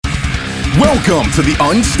Welcome to the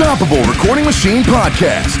Unstoppable Recording Machine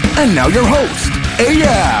Podcast. And now your host,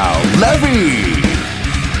 Eyal Levi.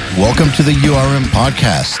 Welcome to the URM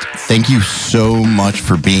Podcast. Thank you so much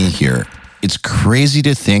for being here. It's crazy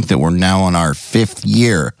to think that we're now on our 5th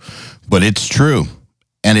year, but it's true.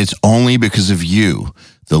 And it's only because of you,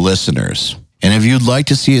 the listeners. And if you'd like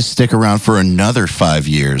to see us stick around for another 5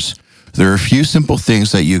 years, there are a few simple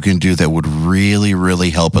things that you can do that would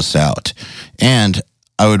really help us out. And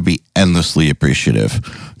I would be endlessly appreciative.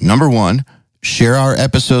 Number 1, share our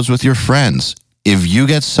episodes with your friends. If you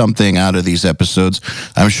get something out of these episodes,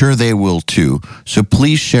 I'm sure they will too. So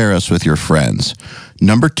please share us with your friends.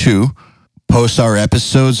 Number 2, post our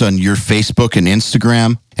episodes on your Facebook and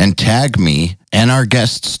Instagram and tag me and our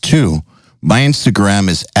guests too. My Instagram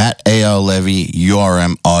is at Eyal Levi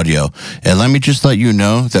URM Audio. And let me just let you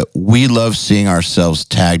know that we love seeing ourselves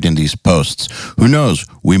tagged in these posts. Who knows?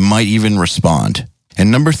 We might even respond. And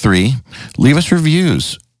number 3, leave us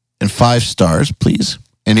reviews and 5 stars, please,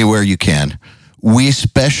 anywhere you can. We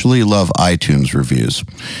especially love iTunes reviews.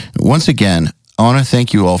 Once again, I want to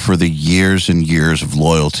thank you all for the years and years of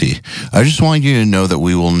loyalty. I just want you to know that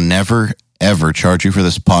we will never, ever charge you for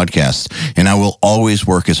this podcast, and I will always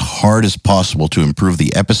work as hard as possible to improve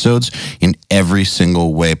the episodes in every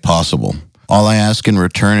single way possible. All I ask in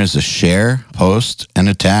return is a share, post, and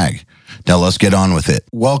a tag. Now let's get on with it.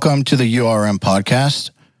 Welcome to the URM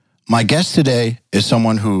Podcast. My guest today is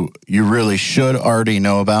someone who you really should already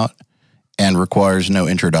know about and requires no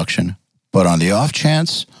introduction. But on the off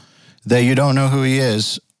chance that you don't know who he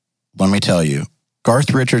is, let me tell you.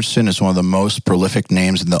 Garth Richardson is one of the most prolific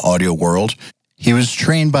names in the audio world. He was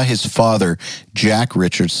trained by his father, Jack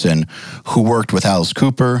Richardson, who worked with Alice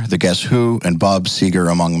Cooper, The Guess Who, and Bob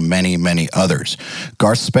Seger, among many others.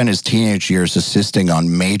 Garth spent his teenage years assisting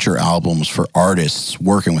on major albums for artists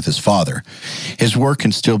working with his father. His work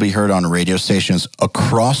can still be heard on radio stations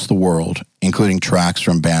across the world, including tracks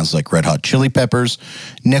from bands like Red Hot Chili Peppers,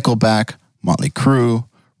 Nickelback, Motley Crue,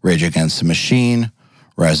 Rage Against the Machine,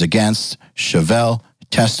 Rise Against, Chevelle,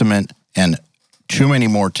 Testament, and too many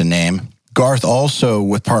more to name. Garth also,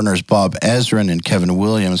 with partners Bob Ezrin and Kevin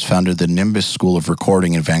Williams, founded the Nimbus School of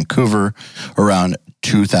Recording in Vancouver around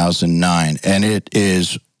 2009. And it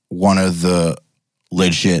is one of the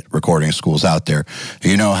legit recording schools out there.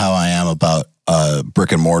 You know how I am about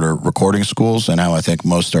brick and mortar recording schools and how I think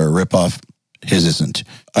most are a ripoff. His isn't.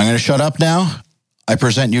 I'm going to shut up now. I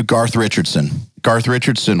present you Garth Richardson. Garth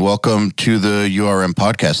Richardson, welcome to the URM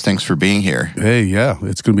Podcast. Thanks for being here. Hey, yeah,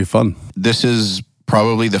 it's going to be fun. This is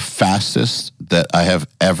probably the fastest that I have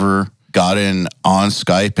ever gotten on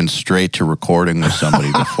Skype and straight to recording with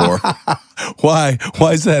somebody before. Why?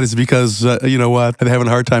 Why is that? Is it because, you know what, they're having a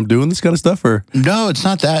hard time doing this kind of stuff? Or No, it's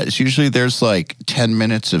not that. It's usually there's like 10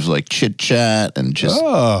 minutes of like chit chat and just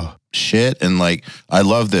shit. And like, I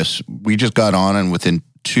love this. We just got on and within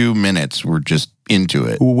 2 minutes, we're just into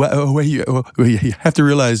it. Well, you have to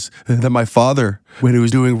realize that my father, when he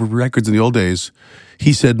was doing records in the old days,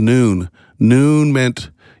 he said noon. Noon meant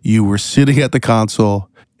you were sitting at the console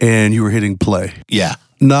and you were hitting play. Yeah.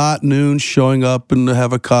 Not noon showing up and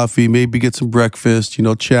have a coffee, maybe get some breakfast,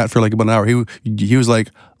 chat for like about an hour. He was like,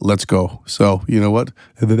 let's go. So, you know what?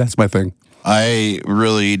 That's my thing. I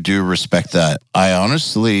really do respect that. I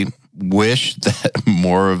honestly wish that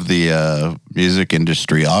more of the music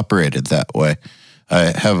industry operated that way.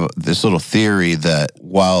 I have this little theory that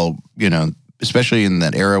while, especially in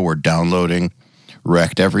that era where downloading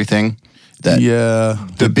wrecked everything, that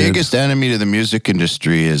the biggest enemy to the music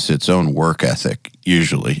industry is its own work ethic,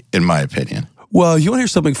 usually, in my opinion. Well, you want to hear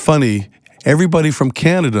something funny? Everybody from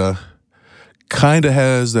Canada kind of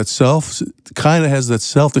has that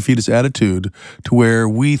self-defeatist attitude to where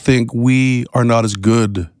we think we are not as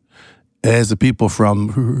good as the people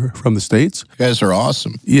from the States. You guys are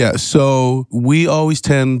awesome. Yeah, so we always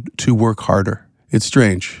tend to work harder. It's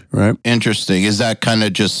strange, right? Interesting. Is that kind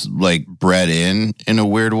of just like bred in a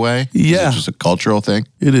weird way? Yeah. Is it just a cultural thing?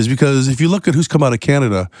 It is, because if you look at who's come out of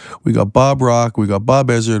Canada, we got Bob Rock, we got Bob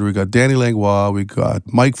Ezrin, we got Danny Langlois, we got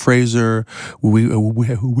Mike Fraser, we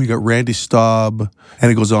got Randy Staub,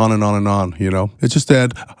 and it goes on and on and on, It's just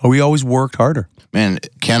that we always worked harder. Man,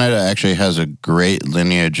 Canada actually has a great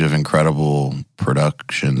lineage of incredible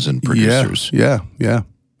productions and producers. Yeah,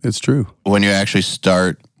 it's true. When you actually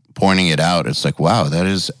start pointing it out, it's like, wow, that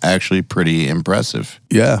is actually pretty impressive.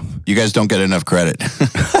 Yeah. You guys don't get enough credit.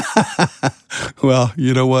 Well,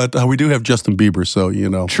 you know what? We do have Justin Bieber, so,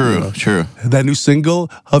 True. That new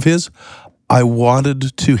single of his, I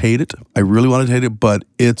wanted to hate it. I really wanted to hate it, but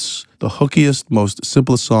it's the hookiest, most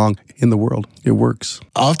simplest song in the world. It works.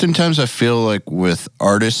 Oftentimes I feel like with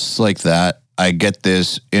artists like that, I get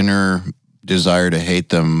this inner desire to hate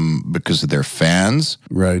them because of their fans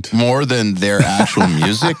Right. more than their actual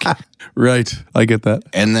music. Right. I get that.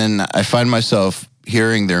 And then I find myself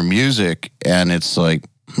hearing their music and it's like,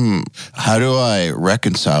 how do I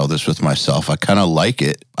reconcile this with myself? I kind of like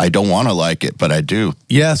it. I don't want to like it, but I do.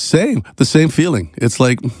 Yeah, same. The same feeling. It's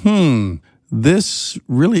like, this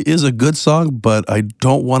really is a good song, but I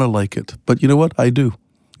don't want to like it. But you know what? I do.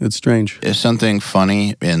 It's strange. It's something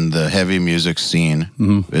funny in the heavy music scene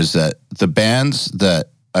is that the bands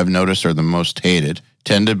that I've noticed are the most hated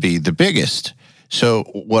tend to be the biggest. So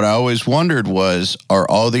what I always wondered was, are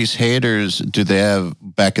all these haters, do they have,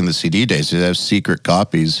 back in the CD days, do they have secret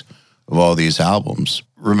copies of all these albums?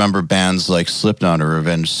 Remember bands like Slipknot or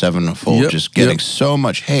Avenged Sevenfold just getting so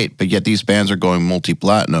much hate, but yet these bands are going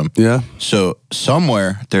multi-platinum. Yeah. So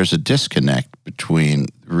somewhere there's a disconnect between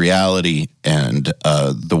reality and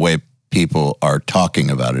the way people are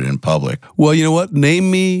talking about it in public. Well, you know what?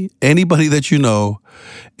 Name me anybody that you know,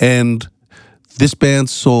 and this band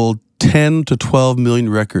sold 10 to 12 million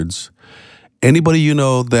records. Anybody you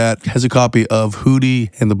know that has a copy of Hootie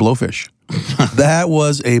and the Blowfish. That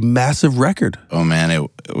was a massive record. Oh man,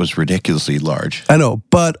 it was ridiculously large. I know,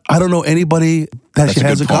 but I don't know anybody that actually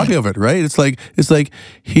has a copy of it, right? It's like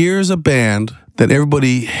here's a band that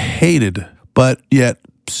everybody hated, but yet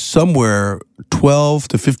somewhere 12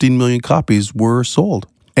 to 15 million copies were sold.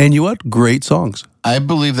 And you know what? Great songs. I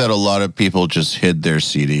believe that a lot of people just hid their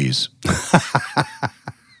CDs.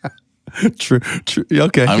 True.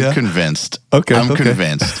 Okay. I'm convinced. Okay. I'm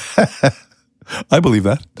convinced. I believe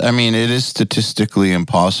that. I mean, it is statistically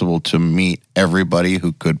impossible to meet everybody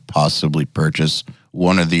who could possibly purchase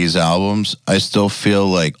one of these albums. I still feel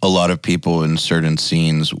like a lot of people in certain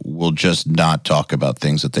scenes will just not talk about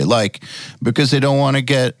things that they like because they don't want to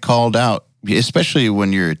get called out, especially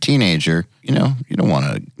when you're a teenager. You know, you don't want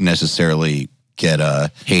to necessarily get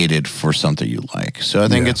hated for something you like. So I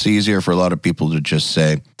think it's easier for a lot of people to just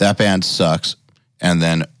say, that band sucks, and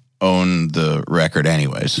then own the record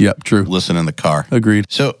anyways. Yep, true. Listen in the car. Agreed.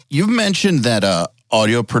 So you've mentioned that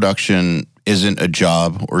audio production isn't a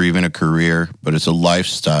job or even a career, but it's a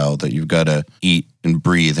lifestyle that you've got to eat and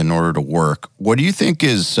breathe in order to work. What do you think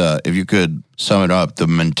is, if you could sum it up, the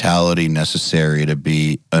mentality necessary to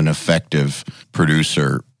be an effective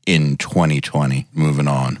producer in 2020, moving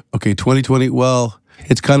on? Okay, 2020, well,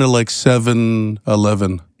 it's kind of like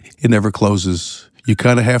 7-Eleven. It never closes. You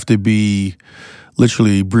kind of have to be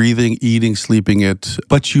literally breathing, eating, sleeping it.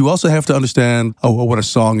 But you also have to understand what a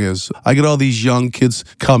song is. I get all these young kids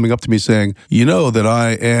coming up to me saying, you know that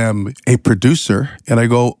I am a producer. And I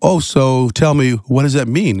go, oh, so tell me, what does that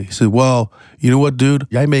mean? He said, well, you know what,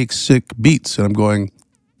 dude? I make sick beats. And I'm going,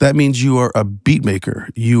 that means you are a beat maker.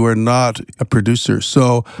 You are not a producer.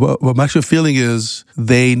 So what my actual feeling is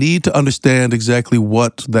they need to understand exactly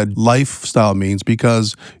what that lifestyle means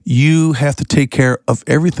because you have to take care of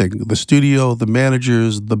everything. The studio, the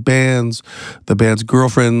managers, the band's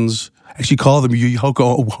girlfriends. Actually call them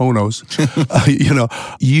Yoko Onos.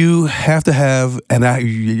 You have to have an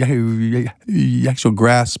actual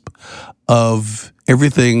grasp of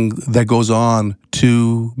everything that goes on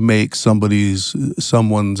to make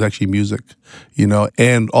someone's actually music,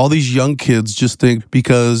 and all these young kids just think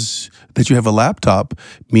because that you have a laptop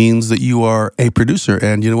means that you are a producer.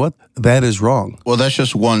 And you know what? That is wrong. Well, that's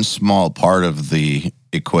just one small part of the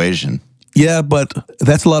equation. Yeah, but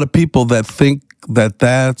that's a lot of people that think that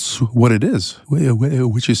that's what it is,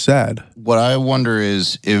 which is sad. What I wonder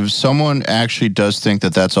is if someone actually does think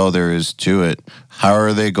that that's all there is to it, how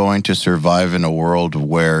are they going to survive in a world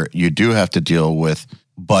where you do have to deal with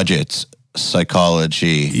budgets,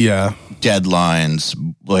 psychology, deadlines,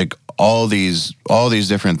 like all these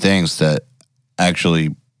different things that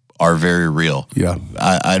actually are very real? Yeah.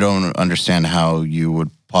 I don't understand how you would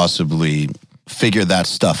possibly figure that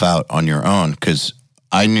stuff out on your own because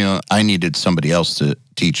I knew I needed somebody else to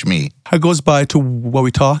teach me. It goes by to what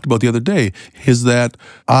we talked about the other day, is that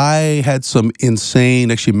I had some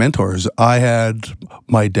insane, actually, mentors. I had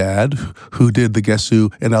my dad, who did the Guess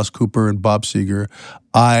Who and Alice Cooper and Bob Seger.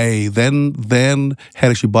 I then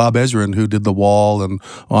had actually Bob Ezrin, who did The Wall and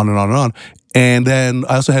on and on and on. And then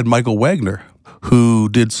I also had Michael Wagner, who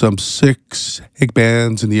did some sick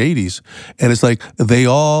bands in the 80s. And it's like they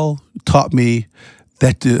all taught me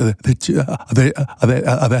that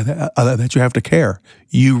you have to care.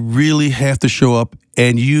 You really have to show up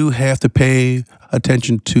and you have to pay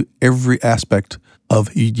attention to every aspect of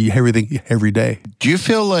everything every day. Do you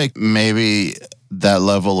feel like maybe that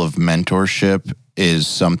level of mentorship is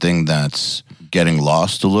something that's getting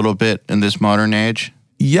lost a little bit in this modern age?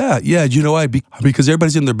 Yeah. You know why? Because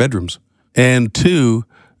everybody's in their bedrooms. And two,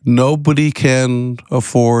 nobody can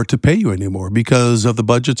afford to pay you anymore because of the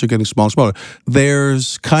budgets are getting smaller and smaller.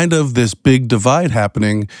 There's kind of this big divide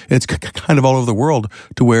happening. It's kind of all over the world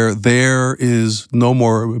to where there is no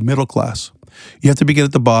more middle class. You have to begin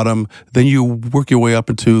at the bottom, then you work your way up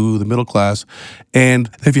into the middle class, and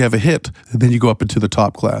if you have a hit, then you go up into the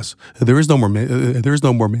top class. There is no more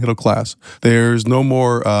middle class. There's no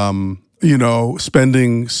more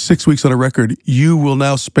spending 6 weeks on a record. You will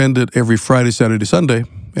now spend it every Friday, Saturday, Sunday,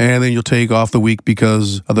 and then you'll take off the week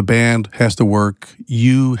because the band has to work.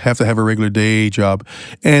 You have to have a regular day job,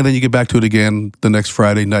 and then you get back to it again the next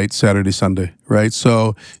Friday night, Saturday, Sunday, right?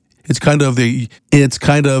 So it's kind of the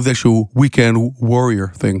actual weekend warrior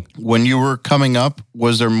thing. When you were coming up,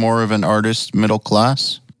 was there more of an artist middle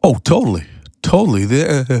class? Oh, totally.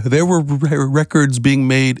 There were records being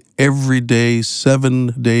made every day,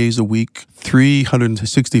 7 days a week,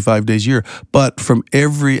 365 days a year. But from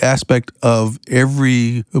every aspect of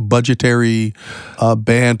every budgetary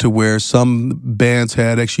band to where some bands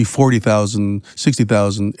had actually 40,000,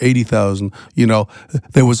 60,000, 80,000,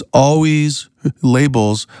 there was always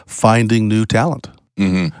labels finding new talent.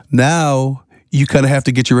 Mm-hmm. Now you kind of have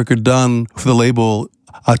to get your record done for the label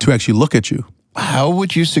to actually look at you. How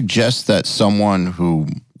would you suggest that someone who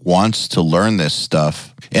wants to learn this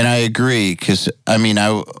stuff, and I agree, because, I'm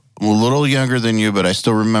a little younger than you, but I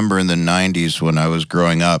still remember in the 90s when I was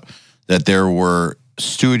growing up that there were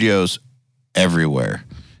studios everywhere.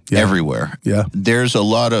 Yeah. Everywhere. Yeah. There's a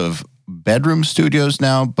lot of bedroom studios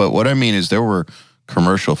now, but what I mean is there were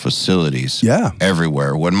commercial facilities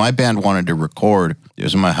everywhere. When my band wanted to record, it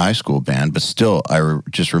was my high school band, but still,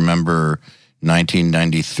 just remember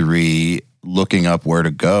 1993 looking up where to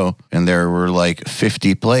go, and there were like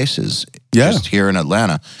 50 places just here in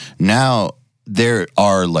Atlanta. Now, there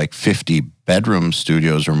are like 50 bedroom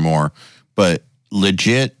studios or more, but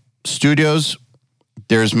legit studios,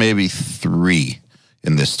 there's maybe 3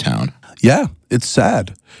 in this town. Yeah, it's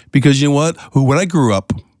sad. Because you know what? When I grew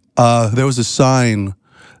up, there was a sign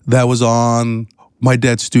that was on my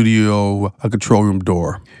dad's studio, a control room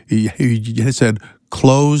door. It said,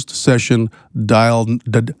 "Closed session, dial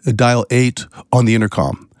 8 on the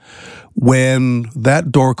intercom." When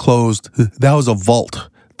that door closed, that was a vault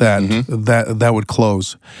that would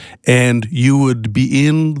close. And you would be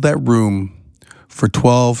in that room for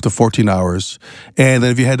 12 to 14 hours. And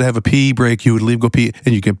then if you had to have a pee break, you would leave, go pee,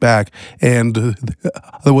 and you get back. And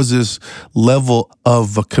there was this level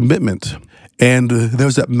of commitment. And there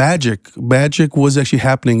was that magic. Magic was actually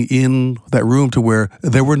happening in that room to where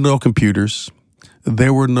there were no computers.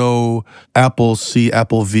 There were no Apple C,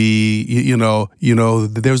 Apple V,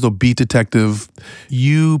 there was no Beat Detective.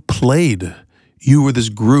 You played. You were this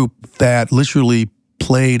group that literally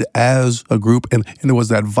played as a group, and it was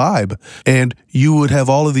that vibe. And you would have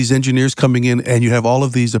all of these engineers coming in, and you'd have all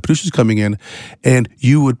of these producers coming in, and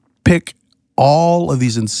you would pick all of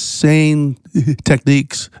these insane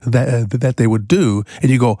techniques that they would do,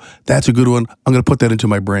 and you go, "That's a good one. I'm going to put that into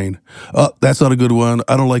my brain. Oh, that's not a good one.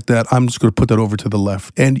 I don't like that. I'm just going to put that over to the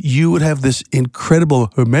left." And you would have this incredible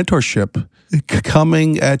mentorship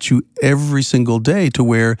coming at you every single day to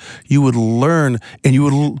where you would learn, and you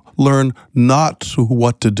would learn not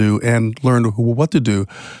what to do and learn what to do.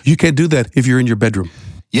 You can't do that if you're in your bedroom.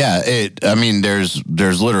 Yeah,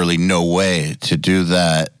 there's literally no way to do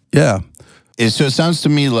that. Yeah. So it sounds to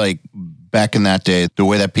me like back in that day, the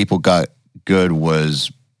way that people got good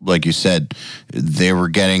was, like you said, they were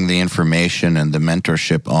getting the information and the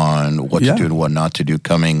mentorship on what to do and what not to do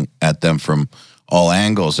coming at them from all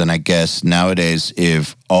angles. And I guess nowadays,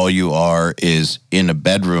 if all you are is in a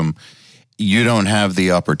bedroom, you don't have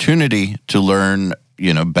the opportunity to learn,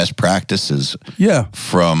 best practices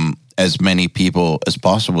from as many people as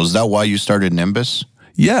possible. Is that why you started Nimbus?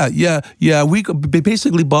 Yeah. We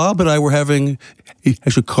basically, Bob and I were having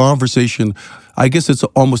a conversation. I guess it's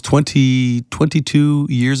almost 22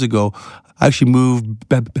 years ago. I actually moved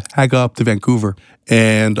back up to Vancouver,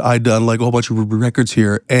 and I'd done like a whole bunch of records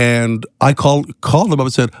here. And I called them up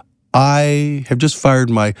and said, "I have just fired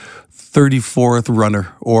my 34th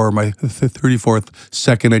runner or my 34th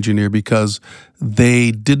second engineer because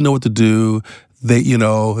they didn't know what to do. They knew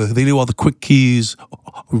all the quick keys,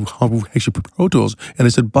 actually Pro Tools." And I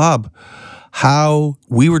said, "Bob, how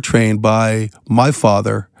we were trained by my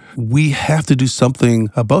father, we have to do something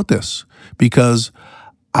about this because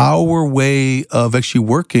our way of actually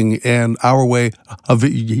working and our way of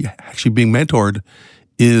actually being mentored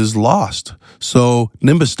is lost." So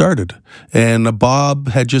Nimbus started, and Bob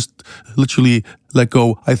had just literally let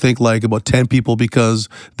go, I think, like about 10 people because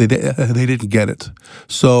they didn't get it.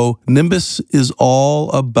 So Nimbus is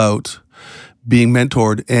all about being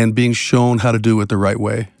mentored and being shown how to do it the right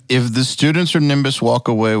way. If the students or Nimbus walk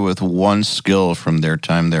away with one skill from their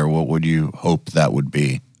time there, what would you hope that would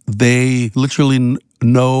be? They literally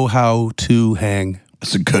know how to hang.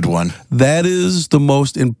 That's a good one. That is the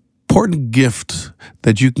most important gift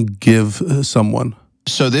that you can give someone.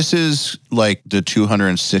 So this is like the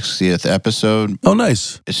 260th episode. Oh,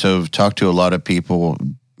 nice. So I've talked to a lot of people,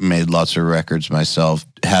 made lots of records myself,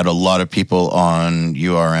 had a lot of people on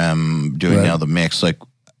URM doing now the mix. Like,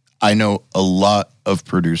 I know a lot of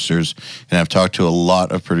producers, and I've talked to a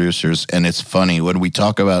lot of producers, and it's funny, when we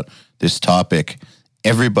talk about this topic,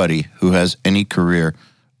 everybody who has any career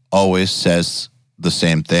always says the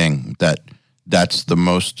same thing, that that's the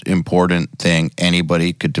most important thing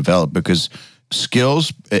anybody could develop, because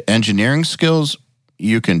skills, engineering skills,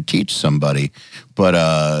 you can teach somebody, but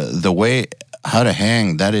the way how to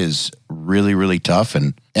hang, that is really, really tough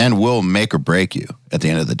and will make or break you at the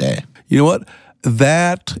end of the day. You know what?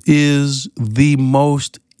 That is the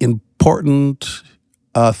most important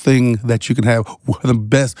thing that you can have,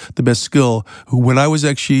 the best skill. When I was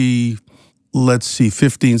actually,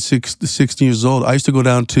 15, 16 years old, I used to go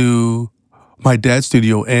down to my dad's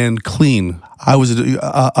studio and clean. I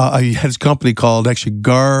had his company called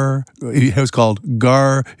Gar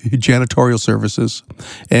Janitorial Services.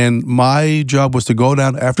 And my job was to go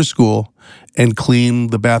down after school and clean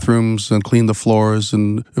the bathrooms and clean the floors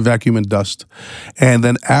and vacuum and dust. And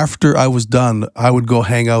then after I was done, I would go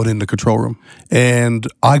hang out in the control room. And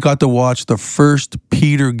I got to watch the first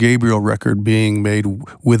Peter Gabriel record being made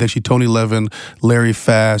with actually Tony Levin, Larry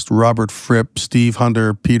Fast, Robert Fripp, Steve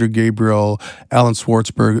Hunter, Peter Gabriel, Alan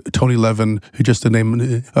Schwartzberg, Tony Levin, just to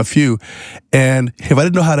name a few. And if I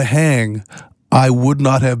didn't know how to hang, I would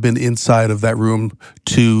not have been inside of that room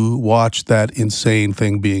to watch that insane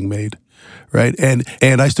thing being made. Right. And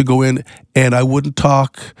I used to go in and I wouldn't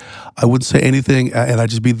talk. I wouldn't say anything. And I'd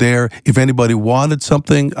just be there. If anybody wanted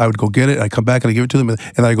something, I would go get it. I'd come back and I'd give it to them.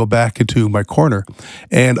 And I'd go back into my corner.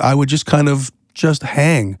 And I would just kind of just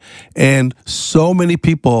hang. And so many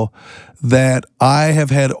people that I have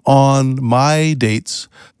had on my dates,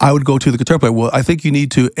 I would go to the guitar player. Well, I think you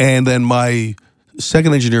need to. And then my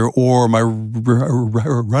second engineer or my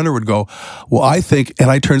runner would go, well, I think,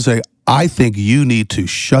 and I turn and say, I think you need to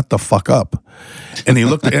shut the fuck up. And he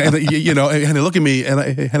looked, and he looked at me,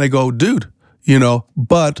 and I go, dude,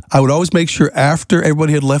 But I would always make sure after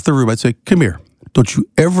everybody had left the room, I'd say, come here. Don't you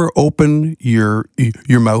ever open your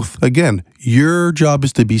mouth again. Your job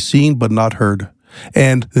is to be seen but not heard.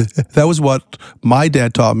 And that was what my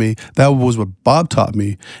dad taught me. That was what Bob taught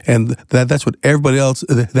me. And that's what everybody else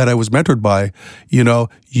that I was mentored by.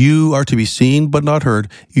 You are to be seen but not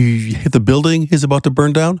heard. If the building is about to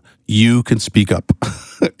burn down, you can speak up,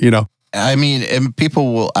 I mean, and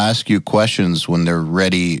people will ask you questions when they're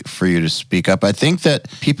ready for you to speak up. I think that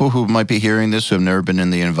people who might be hearing this who have never been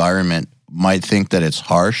in the environment might think that it's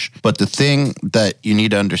harsh. But the thing that you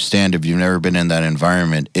need to understand if you've never been in that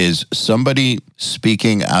environment is somebody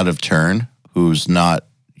speaking out of turn who's not,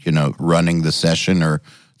 running the session or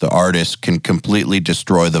the artist can completely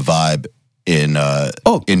destroy the vibe in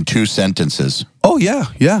 2 sentences. Oh, yeah,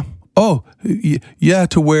 yeah. Oh, yeah,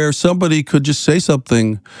 to where somebody could just say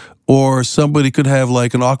something or somebody could have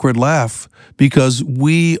like an awkward laugh because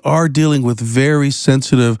we are dealing with very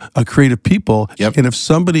sensitive, creative people. Yep. And if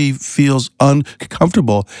somebody feels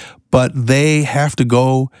uncomfortable, but they have to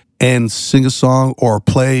go and sing a song or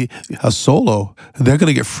play a solo, they're going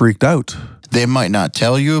to get freaked out. They might not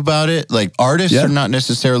tell you about it. Like, artists are not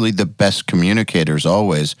necessarily the best communicators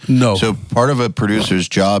always. No. So part of a producer's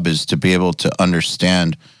job is to be able to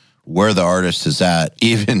understand where the artist is at,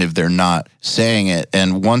 even if they're not saying it.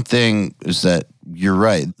 And one thing is that you're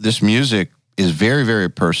right. This music is very, very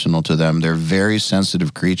personal to them. They're very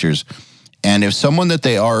sensitive creatures. And if someone that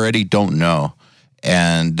they already don't know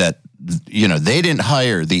and that, they didn't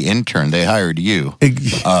hire the intern, they hired you.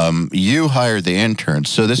 You hired the intern.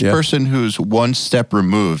 So this person who's one step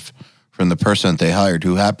removed from the person that they hired,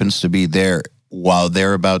 who happens to be there while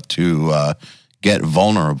they're about to get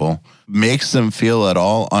vulnerable, makes them feel at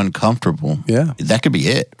all uncomfortable. Yeah. That could be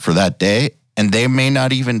it for that day. And they may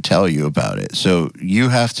not even tell you about it. So you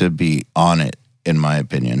have to be on it, in my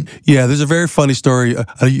opinion. Yeah, there's a very funny story.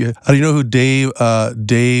 Do you know who Dave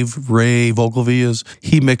Ray Vogelvie is?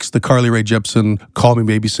 He mixed the Carly Rae Jepsen "Call Me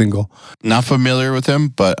Maybe" single. Not familiar with him,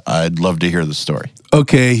 but I'd love to hear the story.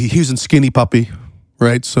 Okay, he was in Skinny Puppy,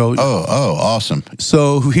 right? So Oh, awesome.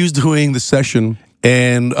 So he was doing the session,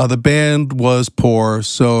 and the band was poor,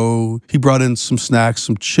 so he brought in some snacks,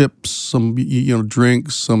 some chips, some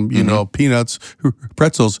drinks, some peanuts,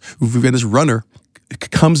 pretzels. We've got this runner.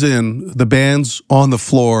 comes in, the band's on the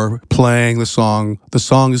floor playing the song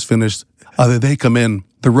is finished, they come in,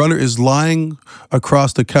 the runner is lying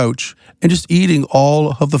across the couch and just eating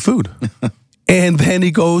all of the food. And then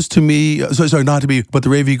he goes to me, sorry, not to me, but the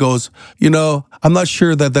rave, he goes, I'm not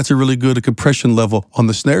sure that that's a really good compression level on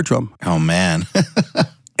the snare drum. Oh, man.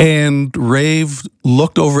 And Rave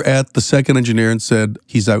looked over at the second engineer and said,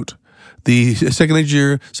 he's out. The second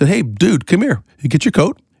engineer said, hey, dude, come here. You get your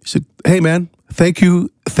coat. He said, hey, man, thank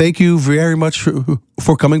you very much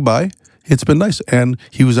for coming by. It's been nice. And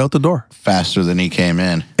he was out the door. Faster than he came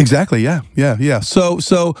in. Exactly, yeah.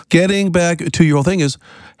 So getting back to your whole thing is,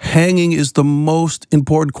 hanging is the most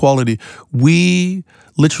important quality. We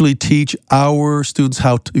literally teach our students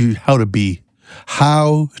how to be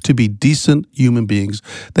decent human beings.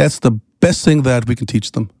 That's the best thing that we can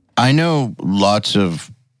teach them. I know lots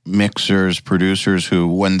of mixers, producers who,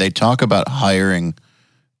 when they talk about hiring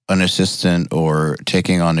an assistant or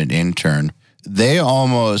taking on an intern, they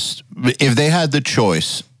almost, if they had the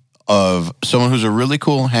choice of someone who's a really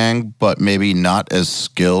cool hang, but maybe not as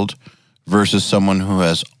skilled, versus someone who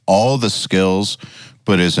has all the skills,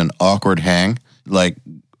 but is an awkward hang, like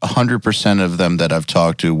 100% of them that I've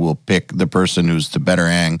talked to will pick the person who's the better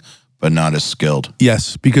hang, but not as skilled.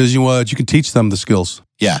 Yes, because you can teach them the skills.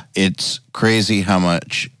 Yeah, it's crazy how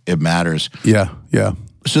much it matters. Yeah.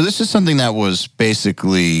 So this is something that was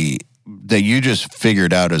basically that you just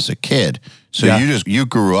figured out as a kid. So you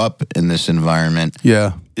grew up in this environment.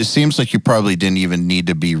 Yeah. It seems like you probably didn't even need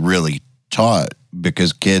to be really taught,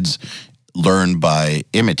 because kids learn by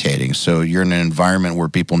imitating. So you're in an environment where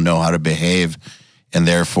people know how to behave, and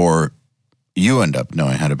therefore you end up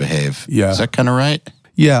knowing how to behave. Yeah. Is that kind of right?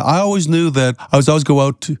 Yeah, I always knew that I was always go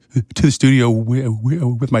out to the studio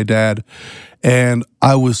with my dad, and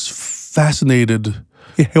I was fascinated.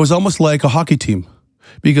 It was almost like a hockey team,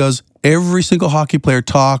 because every single hockey player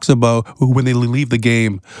talks about when they leave the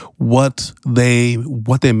game, what they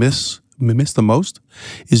miss the most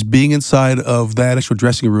is being inside of that actual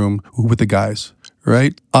dressing room with the guys,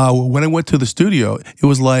 right? When I went to the studio, it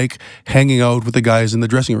was like hanging out with the guys in the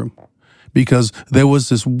dressing room, because there was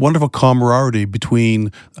this wonderful camaraderie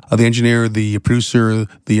between the engineer, the producer,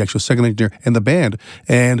 the actual second engineer, and the band.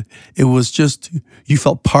 And it was just, you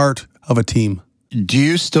felt part of a team. Do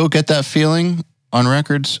you still get that feeling on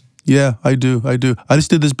records? Yeah, I do. I just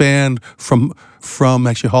did this band from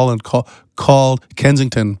actually Holland called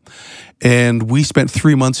Kensington, and we spent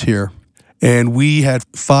 3 months here. And we had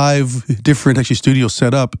 5 different actually studios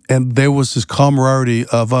set up, and there was this camaraderie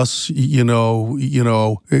of us, actually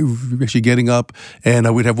getting up,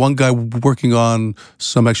 and we'd have one guy working on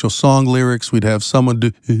some actual song lyrics. We'd have someone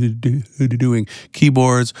doing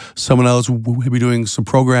keyboards, someone else would be doing some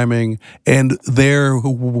programming, and there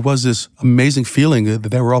was this amazing feeling that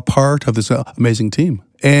they were all part of this amazing team.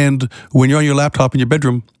 And when you're on your laptop in your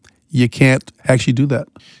bedroom, you can't actually do that.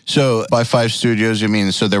 So by 5 studios, you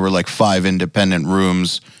mean, so there were like 5 independent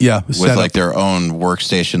rooms with like their own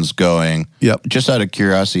workstations going. Yep. Just out of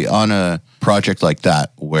curiosity, on a project like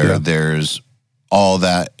that where there's all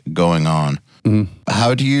that going on,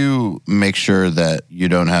 how do you make sure that you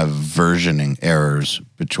don't have versioning errors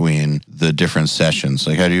between the different sessions?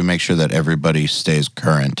 Like, how do you make sure that everybody stays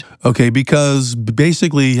current? Okay, because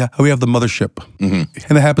basically we have the mothership, and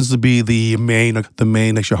it happens to be the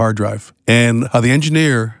main actual hard drive, and the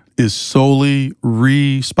engineer is solely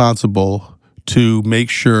responsible to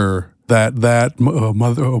make sure that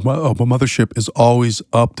mothership is always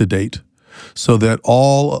up to date, so that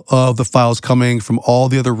all of the files coming from all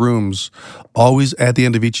the other rooms always at the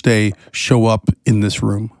end of each day show up in this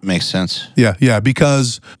room. Makes sense. Yeah,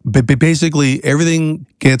 because basically everything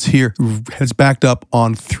it's backed up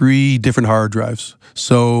on 3 different hard drives,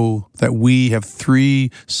 so that we have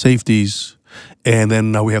 3 safeties, and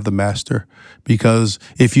then now we have the master. Because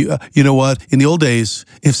if you know what, in the old days,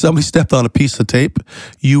 if somebody stepped on a piece of tape,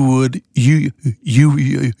 you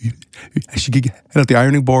actually get out the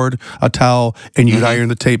ironing board, a towel, and you'd iron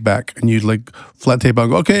the tape back, and you'd like flat tape out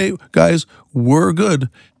and go, okay, guys, we're good.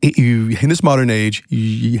 In this modern age,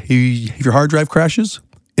 if your hard drive crashes,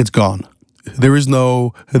 it's gone. There is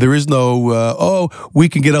no. We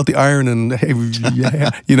can get out the iron and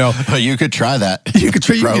But you could try that. You could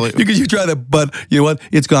try that, but you know what?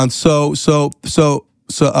 It's gone. So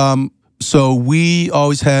we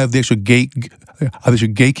always have the actual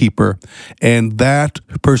gatekeeper, and that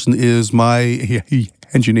person is my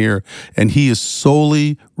engineer, and he is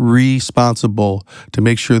solely responsible to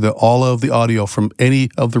make sure that all of the audio from any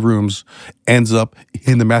of the rooms ends up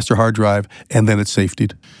in the master hard drive, and then it's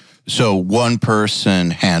safetied. So one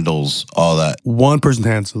person handles all that. One person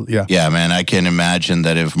handles it, yeah. Yeah, man, I can imagine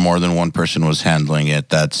that if more than one person was handling it,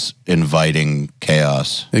 that's inviting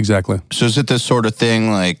chaos. Exactly. So is it this sort of thing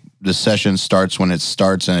like the session starts when it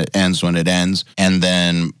starts and it ends when it ends, and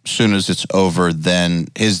then as soon as it's over, then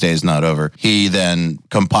his day's not over. He then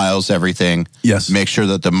compiles everything, Yes. make sure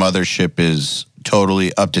that the mothership is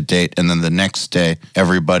totally up to date, and then the next day,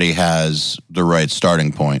 everybody has the right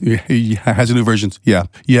starting point. He has a new versions. Yeah.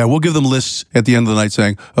 Yeah. We'll give them lists at the end of the night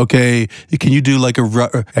saying, okay, can you do like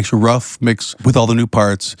a extra rough mix with all the new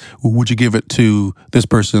parts? Would you give it to this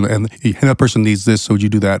person? And that person needs this. So would you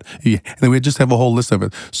do that? And then we just have a whole list of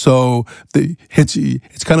it. So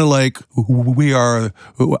it's kind of like we are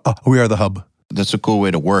the hub. That's a cool way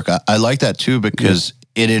to work. I like that too because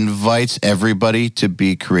it invites everybody to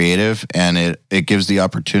be creative, and it gives the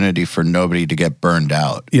opportunity for nobody to get burned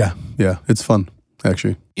out. Yeah. Yeah. It's fun,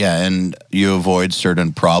 actually. Yeah, and you avoid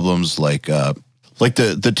certain problems like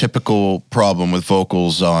the typical problem with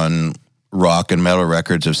vocals on rock and metal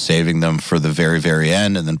records of saving them for the very, very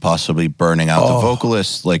end and then possibly burning out the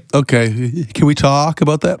vocalist. Like, Okay. Can we talk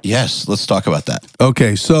about that? yes, let's talk about that.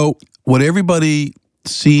 Okay. So what everybody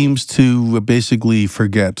seems to basically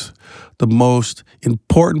forget, the most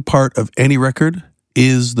important part of any record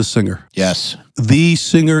is the singer. Yes. The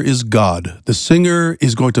singer is God. The singer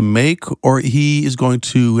is going to make or he is going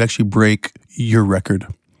to actually break your record.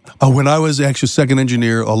 When I was actually second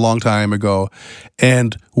engineer a long time ago,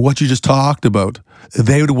 and what you just talked about,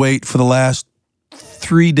 they would wait for the last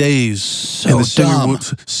 3 days. And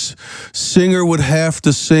the singer would have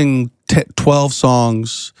to sing 12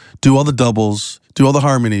 songs, do all the doubles, do all the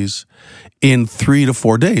harmonies in 3 to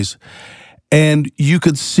 4 days. And you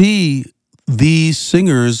could see these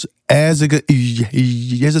singers as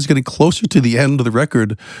it's getting closer to the end of the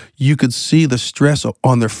record, you could see the stress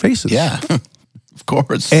on their faces. Yeah, of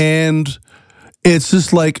course. And it's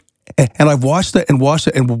just like, and I've watched that and watched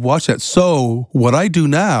it and watched that. So what I do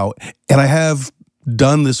now, and I have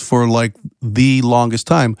done this for like the longest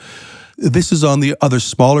time, this is on the other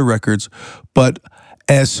smaller records, but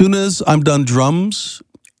as soon as I'm done drums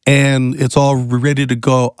and it's all ready to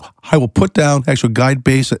go, I will put down actual guide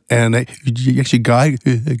bass and actually guide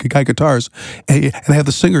guitars and have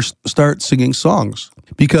the singer start singing songs,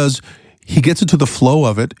 because he gets into the flow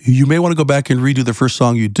of it. You may want to go back and redo the first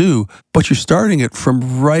song you do, but you're starting it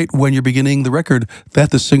from right when you're beginning the record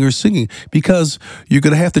that the singer's singing, because you're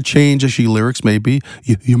going to have to change actually lyrics maybe.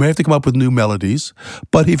 You may have to come up with new melodies,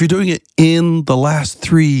 but if you're doing it in the last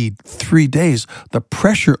three days, the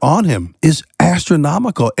pressure on him is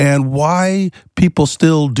astronomical, and why people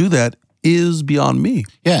still do that is beyond me.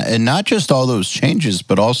 Yeah, and not just all those changes,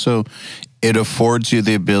 but also it affords you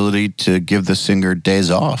the ability to give the singer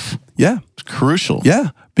days off. Yeah. It's crucial. Yeah,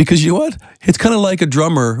 because you know what? It's kind of like a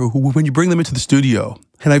drummer when you bring them into the studio.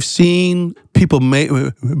 And I've seen people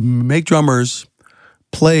make drummers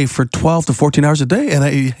play for 12 to 14 hours a day. And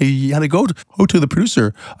I go to the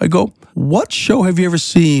producer. I go, what show have you ever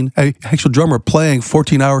seen an actual drummer playing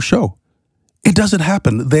 14-hour show? It doesn't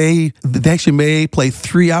happen. They actually may play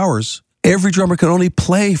 3 hours. Every drummer can only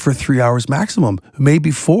play for 3 hours maximum, maybe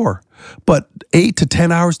 4. But 8 to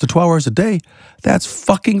 10 hours to 12 hours a day, that's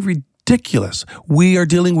fucking ridiculous. We are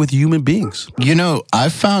dealing with human beings. You know, I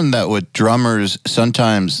found that with drummers,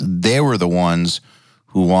 sometimes they were the ones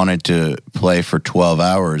who wanted to play for 12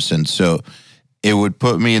 hours. And so it would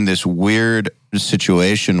put me in this weird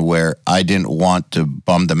situation where I didn't want to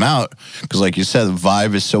bum them out, because like you said, the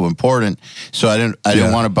vibe is so important. So I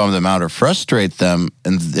didn't want to bum them out or frustrate them,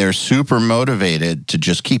 and they're super motivated to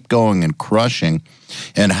just keep going and crushing.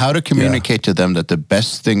 And how to communicate to them that the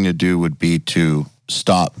best thing to do would be to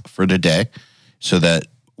stop for the day so that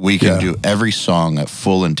we can do every song at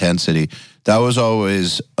full intensity. That was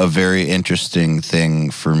always a very interesting thing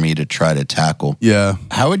for me to try to tackle. Yeah.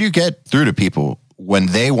 How would you get through to people when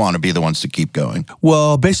they want to be the ones to keep going?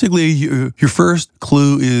 Well, basically, your first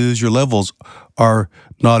clue is your levels are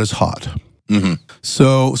not as hot. Mm-hmm.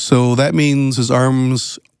 So that means his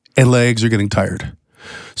arms and legs are getting tired.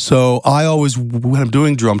 So I always, when I'm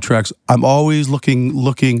doing drum tracks, I'm always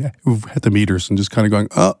looking at the meters and just kind of going,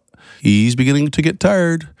 oh, he's beginning to get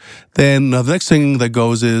tired. Then the next thing that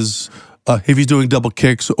goes is if he's doing double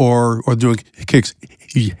kicks or doing kicks,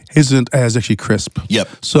 he isn't as actually crisp. Yep.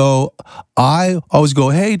 So I always go,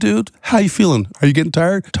 hey, dude, how you feeling? Are you getting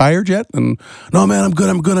tired? Tired yet? And no, man, I'm good.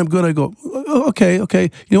 I go, okay.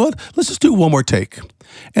 You know what? Let's just do one more take.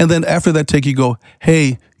 And then after that take, you go,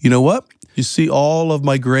 hey, you know what? You see all of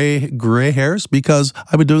my gray hairs because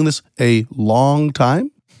I've been doing this a long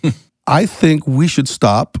time. I think we should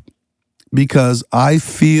stop, because I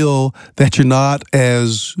feel that you're not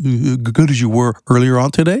as good as you were earlier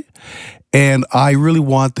on today. And I really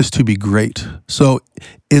want this to be great. So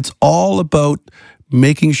it's all about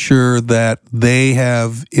making sure that they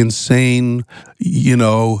have insane,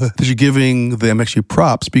 that you're giving them actually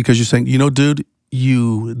props because you're saying, dude,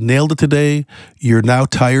 you nailed it today. You're now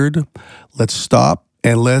tired. Let's stop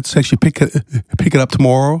and let's actually pick it up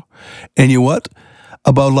tomorrow. And you know what?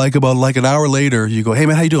 About an hour later, you go, hey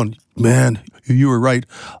man, how you doing? Man, you were right.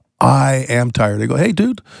 I am tired. They go, hey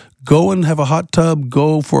dude, go and have a hot tub,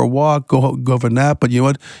 go for a walk, go have a nap. But you know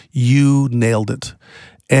what? You nailed it.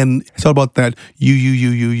 And it's all about that.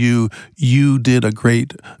 You did a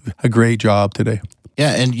great job today.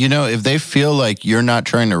 Yeah, and if they feel like you're not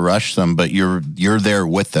trying to rush them, but you're there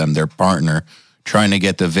with them, their partner, trying to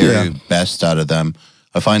get the very best out of them,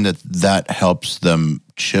 I find that helps them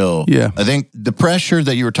chill. Yeah. I think the pressure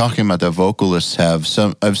that you were talking about that vocalists have,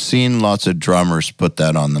 I've seen lots of drummers put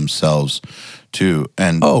that on themselves too.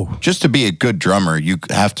 And just to be a good drummer, you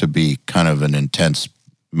have to be kind of an intense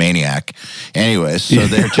maniac. Anyways, so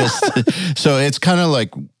they're just, so it's kind of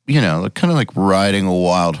like, riding a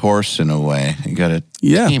wild horse in a way. You got to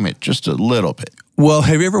tame it just a little bit. Well,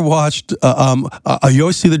 have you ever watched, you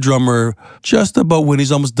always see the drummer just about when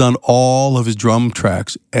he's almost done all of his drum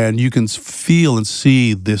tracks, and you can feel and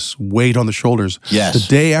see this weight on the shoulders. Yes. The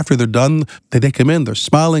day after they're done, they come in, they're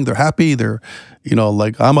smiling, they're happy, they're,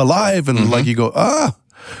 like, I'm alive, and like you go,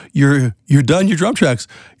 you're done your drum tracks.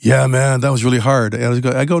 Yeah, man, that was really hard. And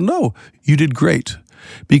I go, no, you did great.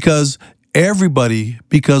 Because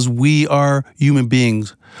we are human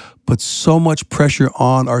beings, put so much pressure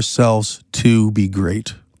on ourselves to be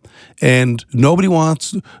great. And nobody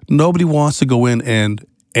wants to go in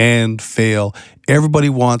and fail. Everybody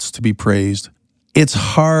wants to be praised. It's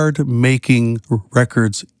hard making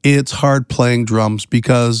records. It's hard playing drums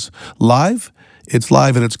because it's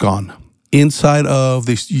live and it's gone. Inside of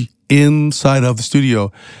the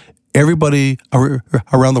studio, everybody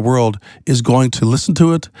around the world is going to listen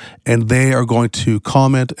to it, and they are going to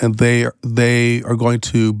comment, and they are going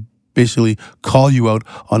to basically call you out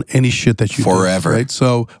on any shit that you forever. Do, right?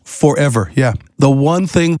 So forever, yeah. The one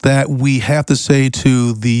thing that we have to say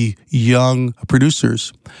to the young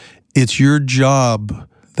producers, it's your job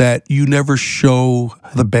that you never show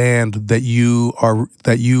the band that you are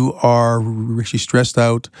actually stressed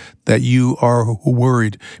out, that you are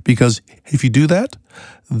worried. Because if you do that,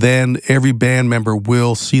 then every band member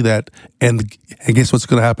will see that, and guess what's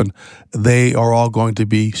going to happen? They are all going to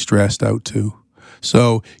be stressed out too.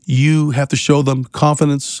 So you have to show them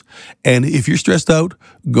confidence, and if you're stressed out,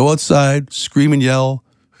 go outside, scream and yell,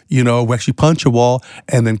 actually punch a wall,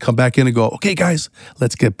 and then come back in and go, okay, guys,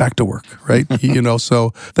 let's get back to work, right?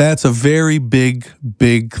 So that's a very big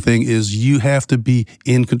thing is you have to be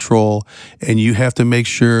in control, and you have to make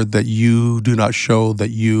sure that you do not show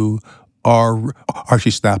that you are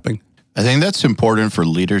actually snapping. I think that's important for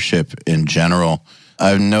leadership in general.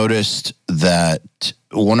 I've noticed that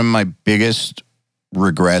one of my biggest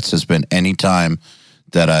regrets has been any time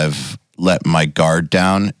that I've let my guard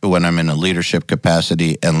down when I'm in a leadership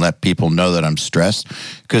capacity and let people know that I'm stressed,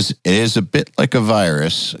 because it is a bit like a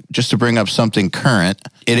virus. Just to bring up something current,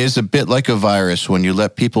 it is a bit like a virus when you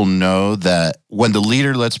let people know that, when the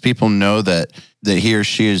leader lets people know that he or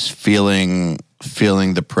she is feeling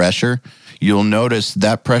the pressure, you'll notice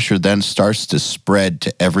that pressure then starts to spread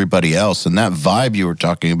to everybody else. And that vibe you were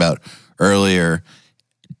talking about earlier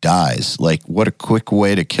dies. Like, what a quick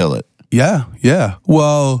way to kill it. Yeah.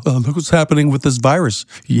 Well, look what's happening with this virus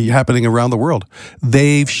happening around the world.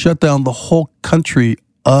 They've shut down the whole country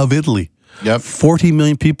of Italy. Yep. 40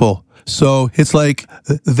 million people. So it's like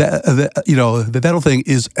that whole thing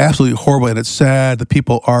is absolutely horrible, and it's sad that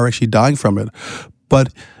people are actually dying from it.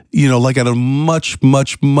 But, like at a much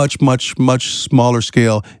smaller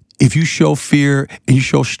scale, if you show fear and you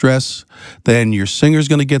show stress, then your singer's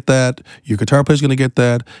going to get that, your guitar player's going to get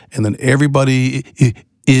that, and then everybody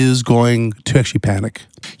is going to actually panic.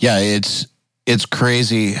 Yeah, it's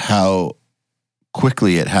crazy how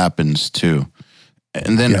quickly it happens too.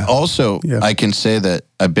 And then also, I can say that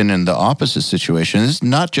I've been in the opposite situation. This is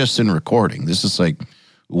not just in recording. This is like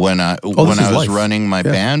when I was running my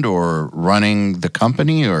band or running the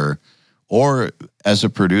company or as a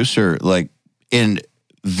producer, like in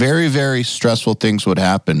very, very stressful things would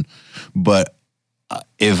happen. But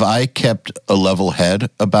if I kept a level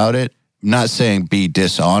head about it, not saying be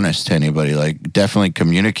dishonest to anybody, like definitely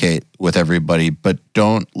communicate with everybody, but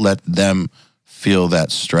don't let them feel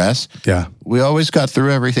that stress. Yeah. We always got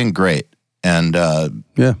through everything great, and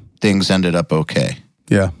things ended up okay.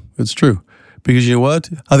 Yeah, it's true. Because you know what?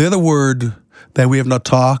 The other word that we have not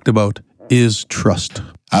talked about is trust.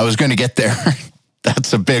 I was going to get there.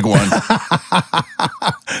 That's a big one.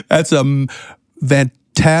 That's a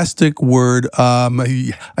fantastic word.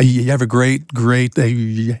 You have a great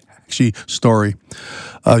actually story.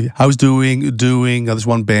 I was doing this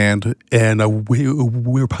one band, and we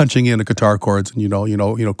were punching in the guitar chords, and you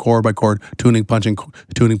know, chord by chord, tuning, punching.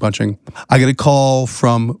 I get a call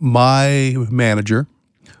from my manager,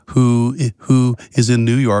 who is in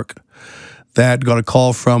New York, that got a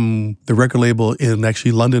call from the record label in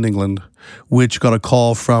actually London, England, which got a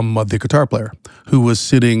call from the guitar player, who was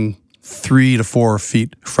sitting 3 to 4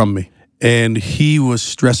 feet from me, and he was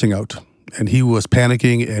stressing out. And he was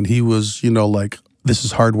panicking, and he was, like, this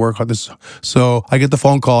is hard work. So I get the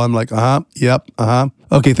phone call. I'm like, yep.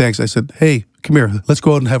 Okay, thanks. I said, hey, come here. Let's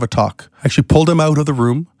go out and have a talk. I actually pulled him out of the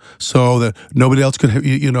room so that nobody else could,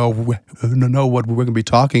 know what we're going to be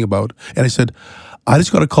talking about. And I said, I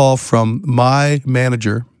just got a call from my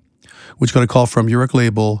manager, which got a call from your record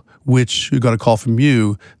label, which got a call from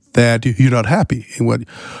you, that you're not happy. And what?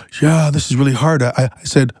 Yeah, this is really hard. I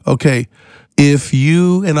said, okay. If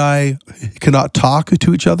you and I cannot talk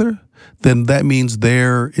to each other, then that means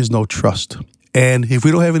there is no trust. And if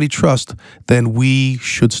we don't have any trust, then we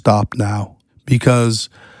should stop now, because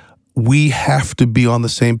we have to be on the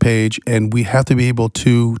same page, and we have to be able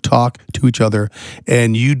to talk to each other.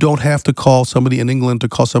 And you don't have to call somebody in England to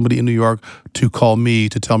call somebody in New York to call me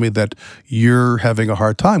to tell me that you're having a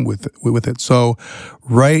hard time with it. So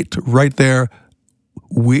right there,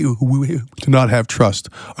 we do not have trust.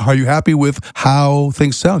 Are you happy with how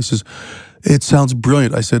things sound? He says, it sounds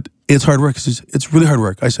brilliant. I said, it's hard work. He says, it's really hard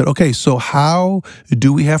work. I said, okay, so how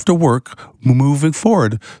do we have to work moving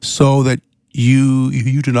forward so that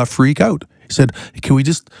you do not freak out? He said, can we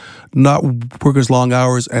just not work as long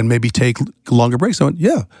hours and maybe take longer breaks? I went,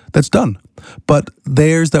 yeah, that's done. But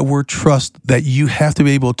there's that word trust, that you have to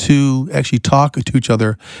be able to actually talk to each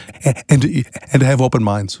other and to have open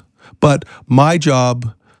minds. But my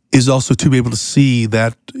job is also to be able to see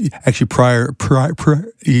that actually prior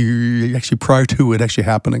to it actually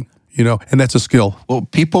happening, and that's a skill. Well,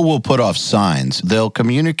 people will put off signs. They'll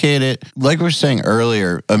communicate it. Like we were saying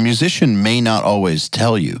earlier, a musician may not always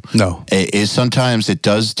tell you. No. Sometimes it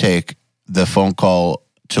does take the phone call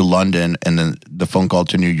to London and then the phone call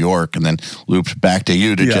to New York and then loops back to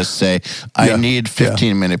you to just say, I need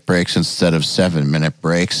 15-minute breaks instead of 7-minute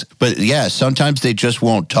breaks. But yeah, sometimes they just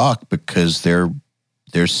won't talk because they're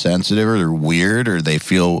sensitive, or they're weird, or they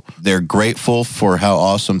feel they're grateful for how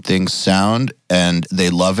awesome things sound and they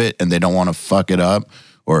love it and they don't want to fuck it up.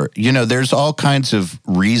 Or, there's all kinds of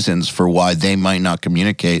reasons for why they might not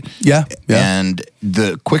communicate. Yeah. And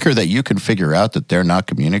the quicker that you can figure out that they're not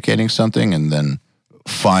communicating something and then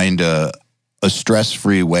find a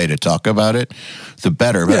stress-free way to talk about it, the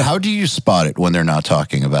better. But how do you spot it when they're not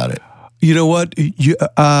talking about it? You know what? You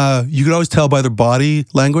can always tell by their body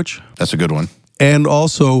language. That's a good one. And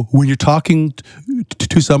also, when you're talking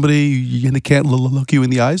to somebody and they can't look you in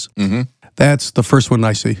the eyes, that's the first one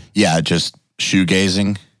I see. Yeah, just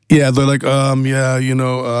shoegazing. Yeah, they're like,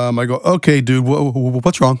 I go, okay, dude,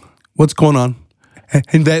 what's wrong? What's going on?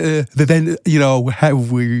 And then, at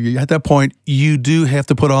that point, you do have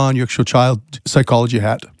to put on your actual child psychology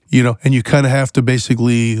hat, and you kind of have to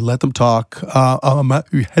basically let them talk.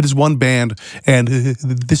 We had this one band, and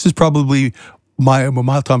this is probably my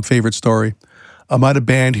all-time favorite story. I'm at a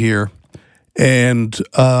band here, and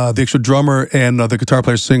the actual drummer and the guitar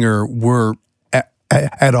player singer were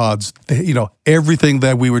at odds. Everything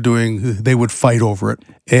that we were doing, they would fight over it.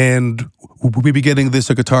 And we'd be getting this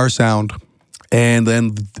guitar sound, and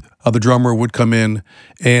then the drummer would come in,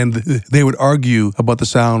 and they would argue about the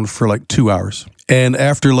sound for like 2 hours. And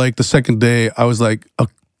after like the second day, I was like,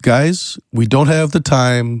 guys, we don't have the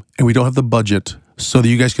time and we don't have the budget so that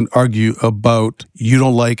you guys can argue about you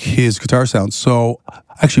don't like his guitar sound. So I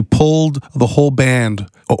actually pulled the whole band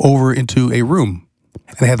over into a room,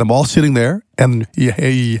 and I had them all sitting there. And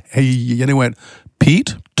he went,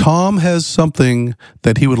 Pete, Tom has something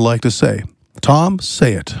that he would like to say. Tom,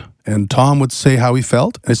 say it. And Tom would say how he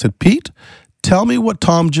felt. And I said, Pete, tell me what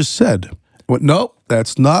Tom just said. I went, no,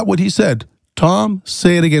 that's not what he said. Tom,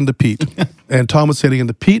 say it again to Pete. And Tom would say it again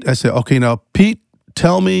to Pete. I said, okay, now, Pete,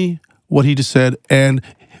 tell me what he just said. And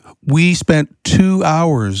we spent 2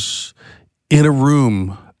 hours in a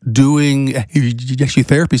room doing actually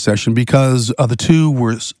therapy session because the two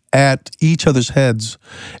were at each other's heads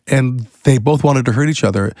and they both wanted to hurt each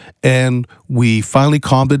other. And we finally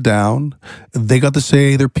calmed it down. They got to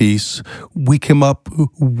say their piece. We came up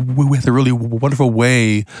with a really wonderful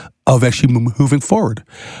way of actually moving forward.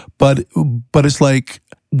 But it's like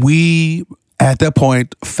we, at that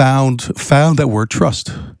point, found that word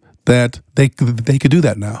trust. that they could do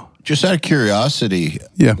that now. Just out of curiosity,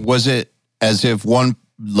 Yeah. was it as if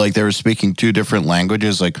like they were speaking two different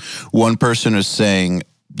languages? Like one person was saying,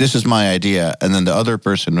 this is my idea, and then the other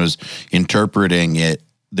person was interpreting it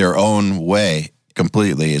their own way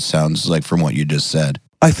completely, it sounds like, from what you just said.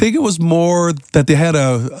 I think it was more that they had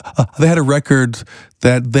a record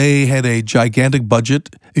that they had a gigantic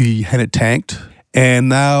budget and it tanked. And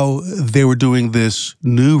now they were doing this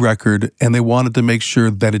new record and they wanted to make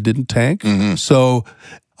sure that it didn't tank. Mm-hmm. So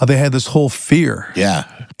they had this whole fear. Yeah.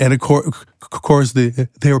 And of course they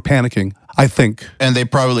were panicking, I think. And they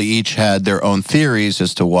probably each had their own theories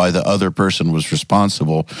as to why the other person was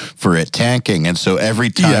responsible for it tanking. And so every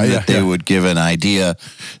time they would give an idea,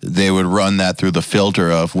 they would run that through the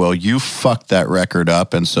filter of, well, you fucked that record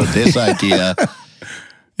up. And so this idea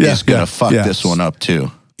is going to fuck this one up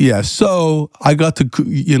too. Yeah, so I got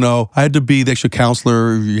to, I had to be the extra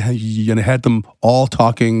counselor, and I had them all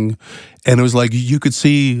talking, and it was like you could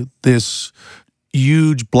see this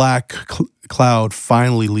huge black cloud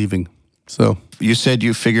finally leaving. So you said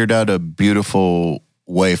you figured out a beautiful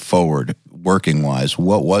way forward, working-wise.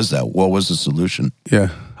 What was that? What was the solution? Yeah,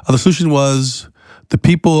 the solution was the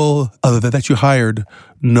people that you hired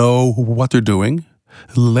know what they're doing.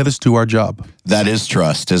 Let us do our job. That is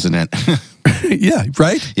trust, isn't it? Yeah,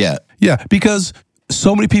 right? Yeah. Yeah, because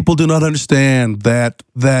so many people do not understand that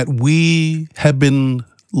we have been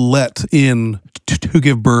let in to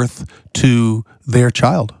give birth to their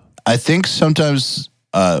child. I think sometimes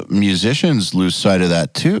musicians lose sight of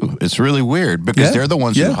that too. It's really weird because they're the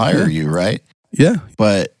ones who hire you, right? Yeah.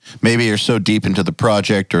 But maybe you're so deep into the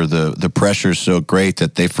project or the pressure's so great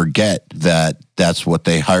that they forget that that's what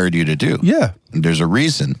they hired you to do. Yeah. And there's a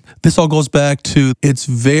reason. This all goes back to it's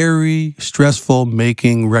very stressful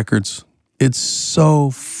making records. It's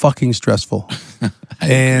so fucking stressful.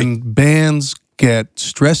 And bands get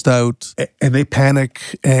stressed out and they panic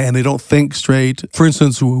and they don't think straight. For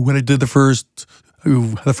instance, when I did the first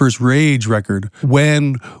Rage record,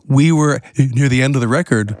 when we were near the end of the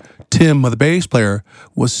record, Tim, the bass player,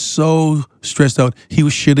 was so stressed out, he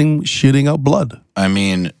was shitting out blood. I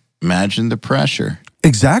mean, imagine the pressure.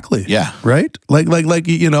 Exactly. Yeah. Right? Like,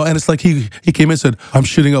 and it's like he came in and said, I'm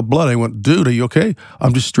shitting out blood. I went, dude, are you okay?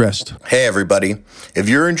 I'm just stressed. Hey, everybody. If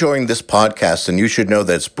you're enjoying this podcast, then you should know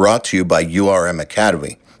that it's brought to you by URM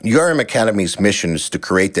Academy. URM Academy's mission is to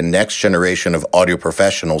create the next generation of audio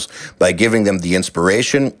professionals by giving them the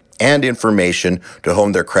inspiration and information to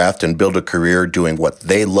hone their craft and build a career doing what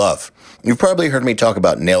they love. You've probably heard me talk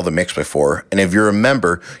about Nail the Mix before, and if you're a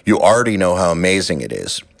member, you already know how amazing it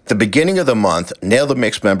is. At the beginning of the month, Nail the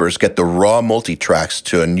Mix members get the raw multi-tracks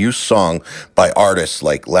to a new song by artists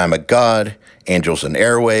like Lamb of God, Angels and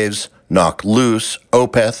Airwaves, Knock Loose,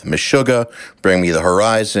 Opeth, Meshuggah, Bring Me the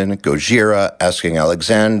Horizon, Gojira, Asking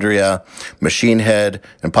Alexandria, Machine Head,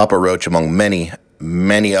 and Papa Roach, among many,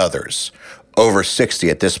 many others. Over 60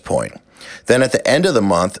 at this point. Then at the end of the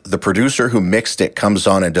month, the producer who mixed it comes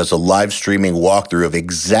on and does a live streaming walkthrough of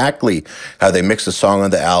exactly how they mix the song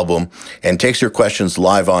on the album and takes your questions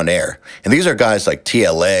live on air. And these are guys like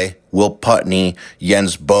TLA, Will Putney,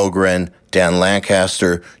 Jens Bogren, Dan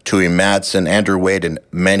Lancaster, Tui Madsen, Andrew Wade, and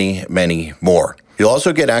many, many more. You'll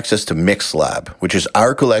also get access to MixLab, which is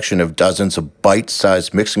our collection of dozens of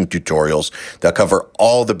bite-sized mixing tutorials that cover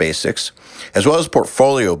all the basics, as well as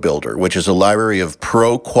Portfolio Builder, which is a library of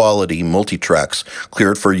pro-quality multi-tracks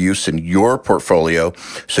cleared for use in your portfolio,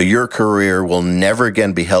 so your career will never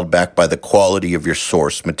again be held back by the quality of your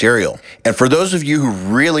source material. And for those of you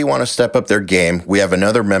who really want to step up their game, we have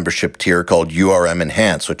another membership tier called URM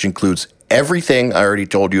Enhanced, which includes everything I already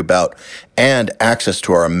told you about and access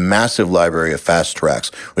to our massive library of fast tracks,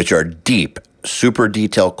 which are deep, super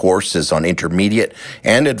detailed courses on intermediate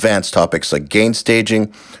and advanced topics like gain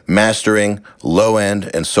staging, mastering, low end,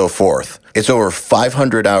 and so forth. It's over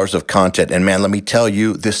 500 hours of content, and man, let me tell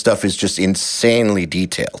you, this stuff is just insanely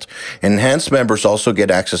detailed. Enhanced members also get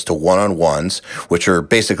access to one-on-ones, which are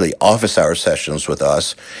basically office hour sessions with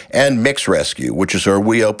us, and Mix Rescue, which is where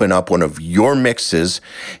we open up one of your mixes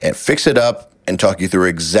and fix it up and talk you through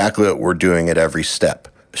exactly what we're doing at every step.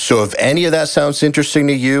 So if any of that sounds interesting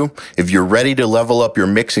to you, if you're ready to level up your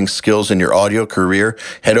mixing skills in your audio career,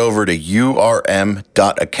 head over to urm.academy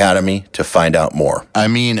to find out more. I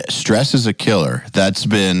mean, stress is a killer. It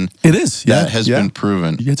is. Yeah, that has been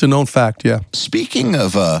proven. It's a known fact, yeah. Speaking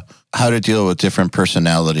of how to deal with different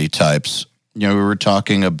personality types, we were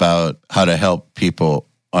talking about how to help people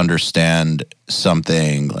understand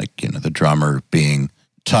something like, the drummer being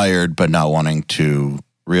tired but not wanting to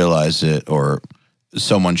realize it, or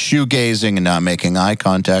someone shoegazing and not making eye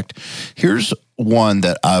contact. Here's one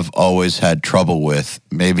that I've always had trouble with.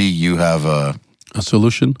 Maybe you have a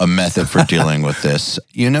solution, a method for dealing with this.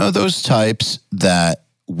 You know those types that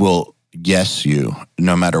will yes you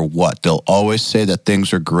no matter what. They'll always say that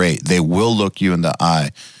things are great. They will look you in the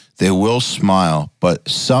eye. They will smile, but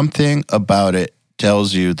something about it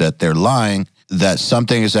tells you that they're lying, that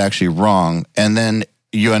something is actually wrong, and then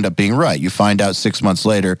you end up being right. You find out 6 months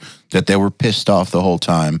later that they were pissed off the whole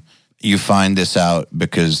time. You find this out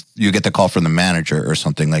because you get the call from the manager or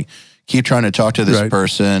something like, keep trying to talk to this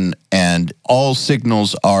person, and all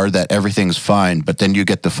signals are that everything's fine, but then you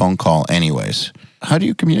get the phone call anyways. How do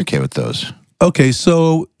you communicate with those? Okay,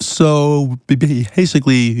 so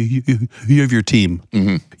basically you have your team.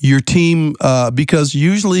 Mm-hmm. Your team, because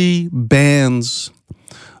usually bands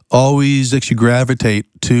always actually gravitate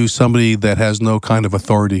to somebody that has no kind of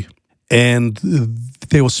authority, and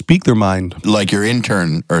they will speak their mind. Like your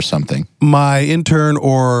intern or something. My intern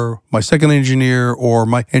or my second engineer or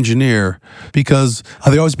my engineer, because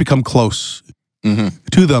they always become close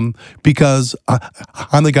to them, because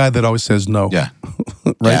I'm the guy that always says no. Yeah.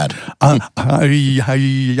 Right? Dad. I'm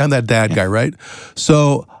that dad guy, right?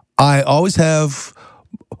 So I always have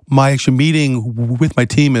my actual meeting with my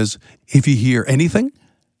team is, if you hear anything,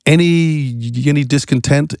 any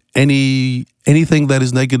discontent, anything that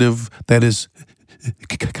is negative that is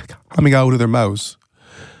coming out of their mouths,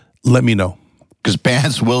 let me know. Because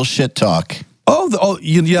bands will shit talk.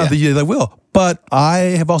 They will. But I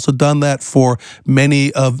have also done that for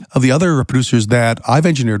many of the other producers that I've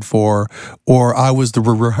engineered for, or I was the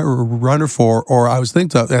runner for, or I was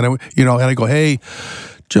thinking of, and I go, hey,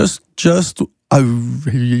 I want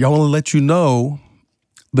to let you know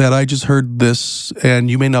that I just heard this,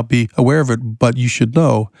 and you may not be aware of it, but you should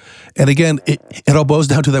know. And again, it all boils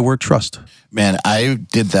down to that word trust. Man, I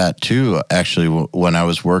did that too, actually, when I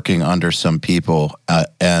was working under some people,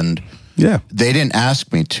 and they didn't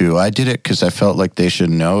ask me to. I did it because I felt like they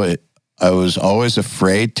should know it. I was always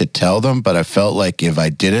afraid to tell them, but I felt like if I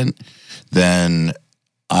didn't, then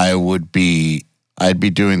I'd be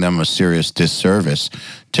doing them a serious disservice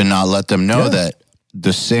to not let them know that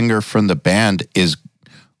the singer from the band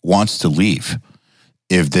wants to leave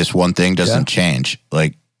if this one thing doesn't change.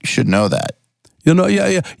 Like, you should know that.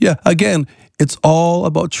 Again, it's all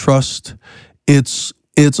about trust. It's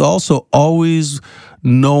also always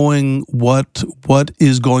knowing what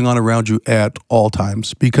is going on around you at all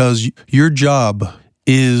times, because your job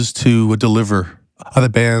is to deliver the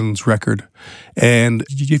band's record. And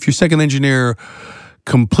if your second engineer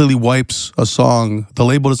completely wipes a song, the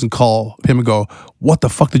label doesn't call him and go, what the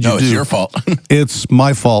fuck did you do? No, it's your fault. It's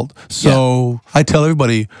my fault. So I tell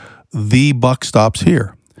everybody, the buck stops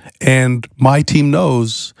here. And my team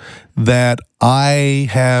knows that I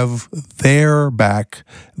have their back.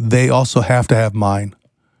 They also have to have mine,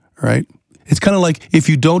 right? It's kind of like if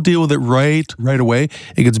you don't deal with it right away,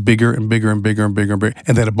 it gets bigger and bigger and bigger and bigger and bigger,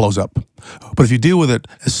 and then it blows up. But if you deal with it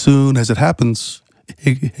as soon as it happens,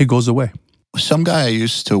 it goes away. Some guy I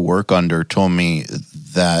used to work under told me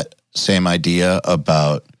that same idea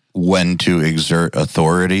about when to exert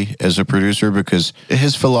authority as a producer, because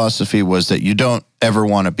his philosophy was that you don't ever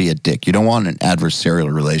want to be a dick. You don't want an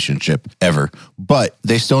adversarial relationship ever, but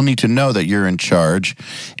they still need to know that you're in charge.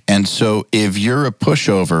 And so if you're a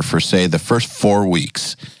pushover for, say, the first 4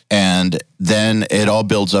 weeks, and then it all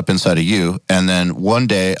builds up inside of you, and then one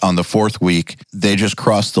day on the 4th week, they just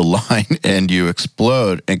cross the line and you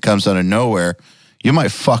explode, it comes out of nowhere, you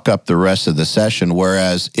might fuck up the rest of the session.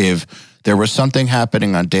 Whereas if there was something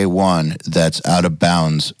happening on day 1 that's out of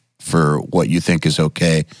bounds for what you think is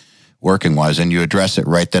okay working-wise, and you address it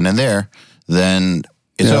right then and there, then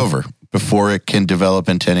it's over before it can develop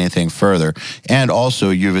into anything further. And also,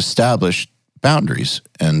 you've established boundaries,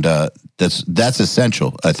 and that's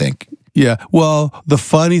essential, I think. Yeah. Well, the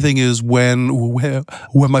funny thing is when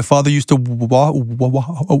my father used to walk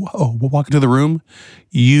into the room,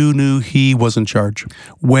 you knew he was in charge.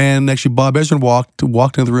 When actually Bob Ezrin walked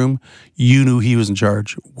into the room, you knew he was in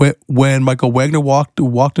charge. When Michael Wagner walked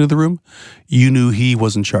into the room, you knew he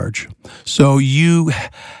was in charge. So you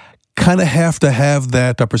kind of have to have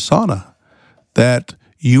that persona that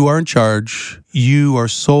you are in charge. You are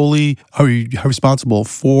solely responsible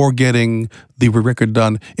for getting the record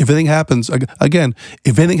done. If anything happens,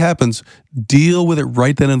 deal with it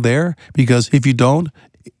right then and there, because if you don't,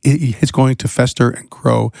 it's going to fester and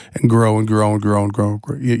grow and grow and grow and grow and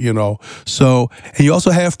grow. You know. So, and you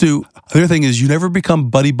also have to. The other thing is, you never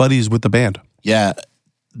become buddies with the band. Yeah,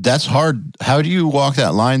 that's hard. How do you walk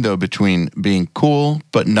that line though, between being cool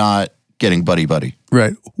but not getting buddy?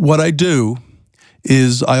 Right. What I do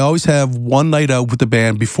is I always have one night out with the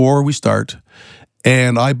band before we start,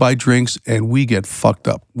 and I buy drinks and we get fucked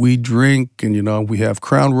up. We drink and, we have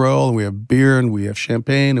Crown Royal and we have beer and we have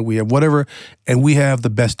champagne and we have whatever, and we have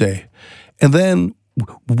the best day. And then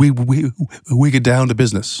we get down to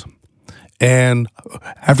business. And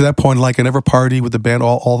after that point, like I never party with the band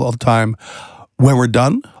all the time. When we're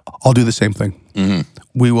done, I'll do the same thing. Mm-hmm.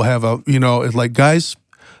 We will have it's like, guys,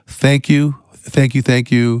 thank you.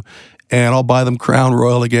 And I'll buy them Crown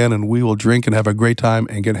Royal again, and we will drink and have a great time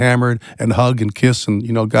and get hammered and hug and kiss. And,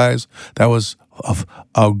 guys, that was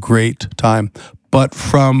a great time. But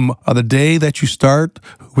from the day that you start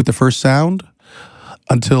with the first sound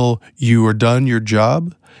until you are done your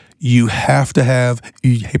job, you have to have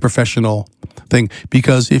a professional thing.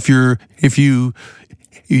 Because if you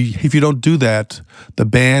don't do that, the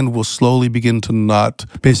band will slowly begin to not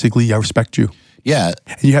basically respect you. Yeah.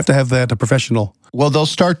 And you have to have that professional. Well, they'll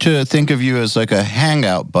start to think of you as like a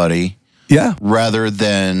hangout buddy. Yeah. Rather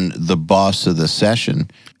than the boss of the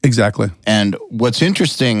session. Exactly. And what's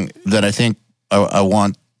interesting that I think I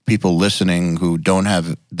want people listening who don't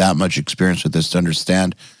have that much experience with this to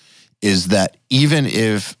understand is that even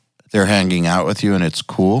if they're hanging out with you and it's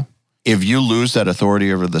cool, if you lose that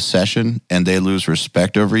authority over the session and they lose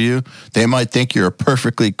respect over you, they might think you're a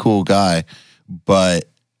perfectly cool guy, but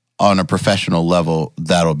on a professional level,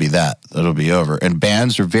 that'll be over. And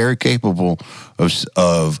bands are very capable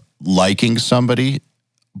of liking somebody,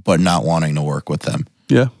 but not wanting to work with them.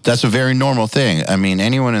 Yeah. That's a very normal thing. I mean,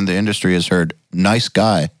 anyone in the industry has heard nice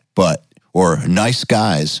guy, or nice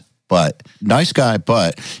guys, but nice guy,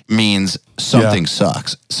 but means something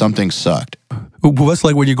sucks. Something sucked. Well, that's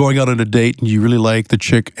like when you're going out on a date and you really like the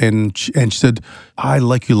chick and she said, I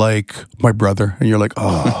like you like my brother. And you're like,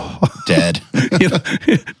 oh. Dead.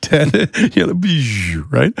 Dead.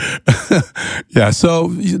 Right? Yeah.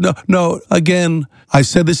 So, no, again, I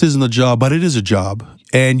said this isn't a job, but it is a job.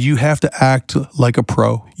 And you have to act like a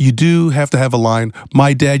pro. You do have to have a line.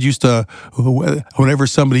 My dad used to, whenever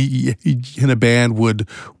somebody in a band would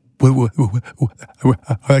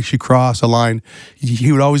actually cross a line,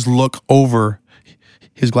 he would always look over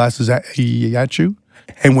his glasses at you.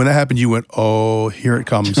 And when that happened, you went, oh, here it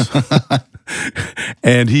comes.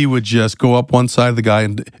 And he would just go up one side of the guy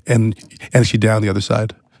and actually down the other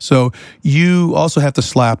side. So you also have to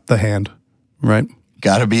slap the hand, right?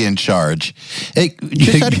 Got to be in charge. Hey,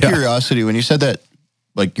 just out of curiosity, when you said that,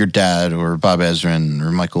 like your dad or Bob Ezrin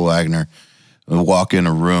or Michael Wagner walk in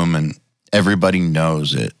a room and everybody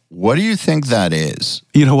knows it, what do you think that is?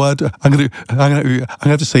 You know what? I'm gonna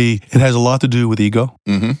have to say it has a lot to do with ego.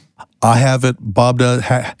 Mm-hmm. I have it. Bob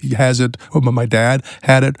has it. My dad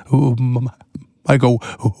had it. Michael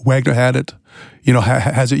Wagner had it.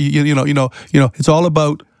 Has it. It's all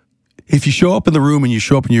about. If you show up in the room and you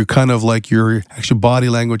show up and you're kind of like your actual body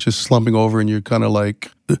language is slumping over and you're kind of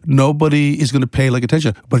like nobody is going to pay like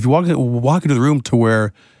attention. But if you walk into the room to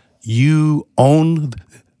where you own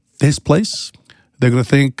this place, they're going to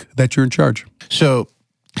think that you're in charge. So,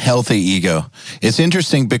 healthy ego. It's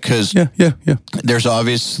interesting because there's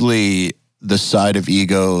obviously the side of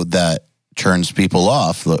ego that turns people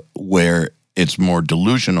off, where it's more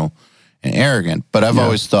delusional and arrogant. But I've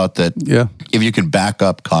always thought that if you can back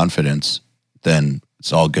up confidence, then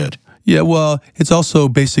it's all good. Yeah, well, it's also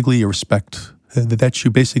basically a respect. That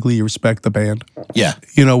you basically respect the band. Yeah.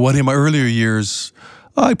 You know what? In my earlier years,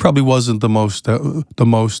 I probably wasn't the most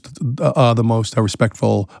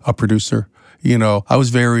respectful producer. I was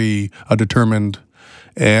very determined,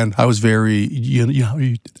 and I was very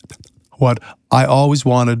I always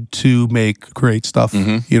wanted to make great stuff.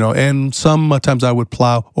 Mm-hmm. And sometimes I would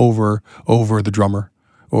plow over the drummer,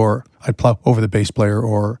 or I'd plow over the bass player,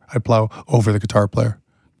 or I'd plow over the guitar player.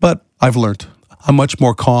 But I've learned I'm much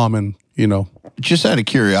more calm and. Just out of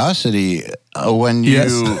curiosity, when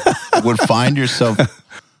you would find yourself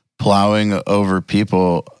plowing over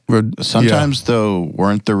people, sometimes though,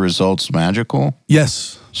 weren't the results magical?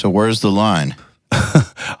 Yes. So where's the line?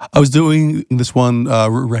 I was doing this one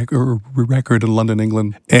record in London,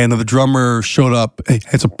 England, and the drummer showed up.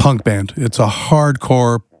 It's a punk band. It's a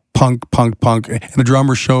hardcore punk. And the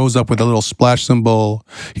drummer shows up with a little splash cymbal.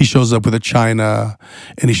 He shows up with a china,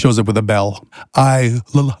 and he shows up with a bell. I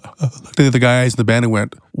looked at the guys in the band and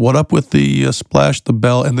went, "What up with the splash, the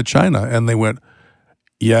bell, and the china?" And they went,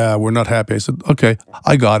 "Yeah, we're not happy." I said, "Okay,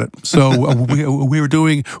 I got it." So we were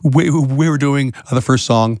doing the first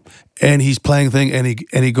song, and he's playing the thing, and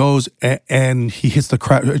he goes and he hits the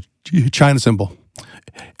china cymbal.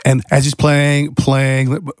 And as he's playing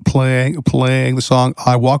the song,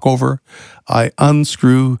 I walk over, I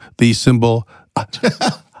unscrew the cymbal,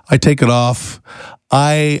 I take it off.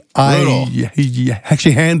 I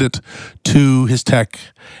actually hand it to his tech.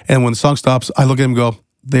 And when the song stops, I look at him and go,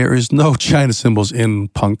 there is no China cymbals in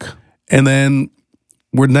punk. And then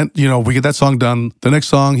we get that song done. The next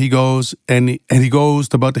song, he goes and he goes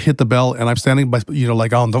about to hit the bell, and I'm standing by,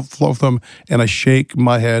 like on the floor with him, and I shake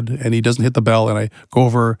my head, and he doesn't hit the bell, and I go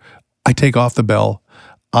over, I take off the bell,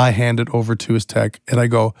 I hand it over to his tech, and I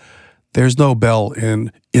go, there's no bell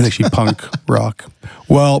in actually punk rock.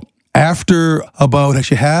 Well, after about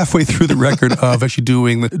actually halfway through the record of actually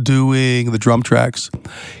doing the drum tracks,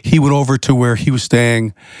 he went over to where he was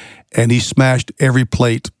staying, and he smashed every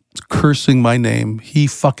plate, cursing my name. He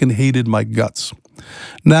fucking hated my guts.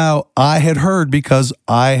 Now, I had heard, because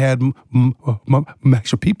I had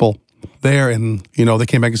extra people there, and, they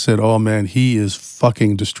came back and said, oh man, he is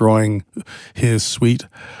fucking destroying his suite.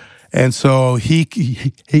 And so he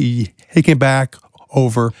came back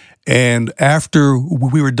over, and after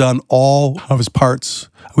we were done all of his parts,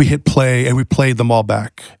 we hit play and we played them all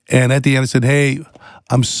back. And at the end I said, hey,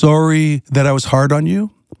 I'm sorry that I was hard on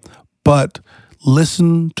you, but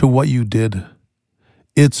listen to what you did.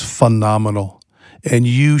 It's phenomenal. And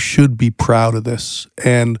you should be proud of this.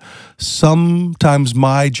 And sometimes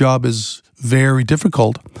my job is very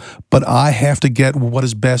difficult, but I have to get what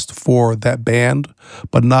is best for that band,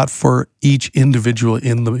 but not for each individual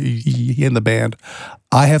in the band.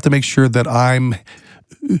 I have to make sure that I'm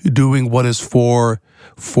doing what is for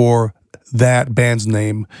that band's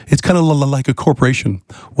name. It's kind of like a corporation.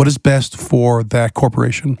 What is best for that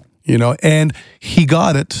corporation? And he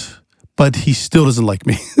got it, but he still doesn't like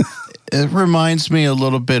me. It reminds me a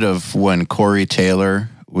little bit of when Corey Taylor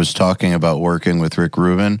was talking about working with Rick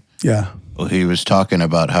Rubin. Yeah. Well, he was talking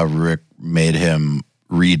about how Rick made him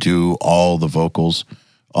redo all the vocals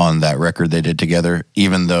on that record they did together,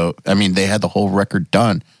 even though, they had the whole record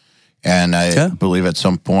done. And I believe at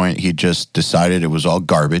some point he just decided it was all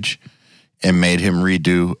garbage and made him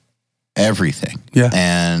redo everything. Yeah.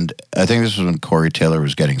 And I think this was when Corey Taylor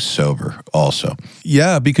was getting sober also.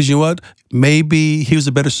 Yeah, because you know what? Maybe he was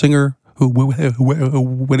a better singer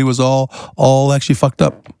when he was all actually fucked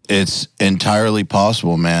up. It's entirely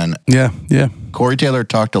possible, man. Yeah. Corey Taylor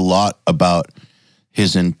talked a lot about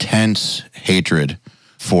his intense hatred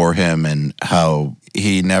for him and how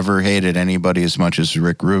he never hated anybody as much as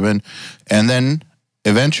Rick Rubin. And then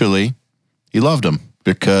eventually he loved him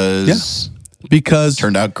because it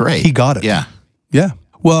turned out great. He got it. Yeah. Yeah.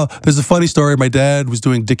 Well, there's a funny story. My dad was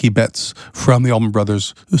doing Dickie Betts from the Allman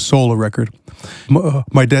Brothers solo record.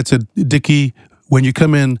 My dad said, Dickie, when you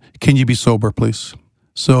come in, can you be sober, please?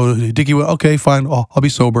 So Dickie went, okay, fine, I'll be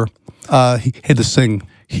sober. He had to sing.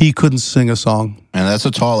 He couldn't sing a song. And that's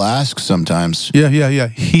a tall ask sometimes. Yeah.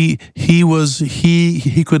 He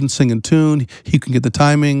couldn't sing in tune. He couldn't get the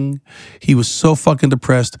timing. He was so fucking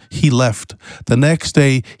depressed. He left. The next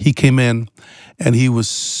day he came in and he was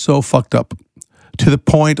so fucked up to the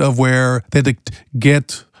point of where they had to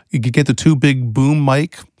get the two big boom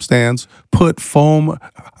mic stands, put foam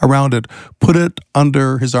around it, put it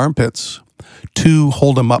under his armpits to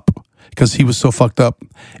hold him up because he was so fucked up.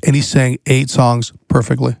 And he sang 8 songs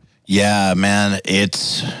perfectly. Yeah, man,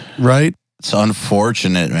 it's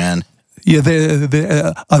unfortunate, man. Yeah,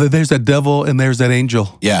 there's that devil and there's that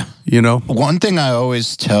angel. Yeah. One thing I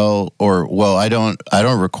always tell, I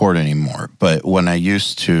don't record anymore, but one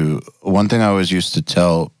thing I always used to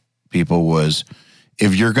tell people was,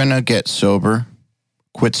 if you're going to get sober,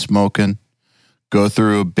 quit smoking, go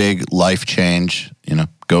through a big life change,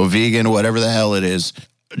 go vegan, whatever the hell it is,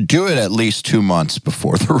 do it at least 2 months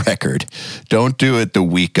before the record. Don't do it the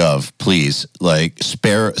week of, please. Like,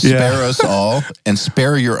 spare us all and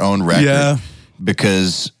spare your own record. Yeah.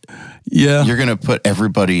 Because you're going to put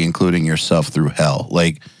everybody, including yourself, through hell.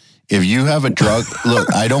 Like, if you have a drug,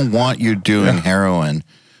 look, I don't want you doing heroin,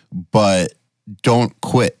 but don't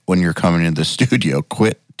quit when you're coming into the studio.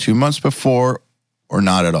 Quit 2 months before or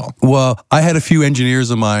not at all. Well, I had a few engineers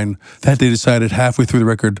of mine that they decided halfway through the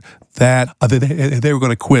record that they were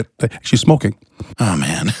going to quit actually smoking. Oh,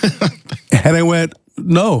 man. And I went,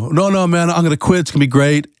 no, man, I'm going to quit. It's going to be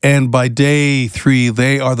great. And by day 3,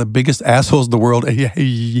 they are the biggest assholes in the world. And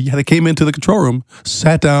they came into the control room,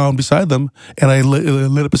 sat down beside them, and I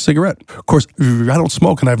lit up a cigarette. Of course, I don't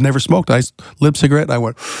smoke, and I've never smoked. I lit up a cigarette, and I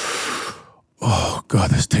went, oh,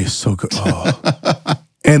 God, this tastes so good. Oh.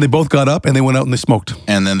 And they both got up and they went out and they smoked.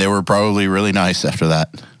 And then they were probably really nice after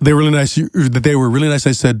that. They were really nice.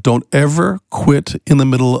 I said, don't ever quit in the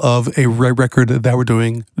middle of a record that we're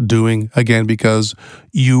doing again, because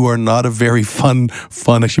you are not a very fun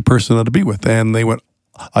actually person to be with. And they went,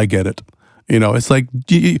 I get it. It's like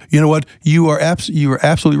you know what, you are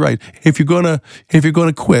absolutely right. If you're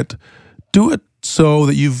gonna quit, do it so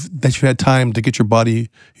that you've had time to get your body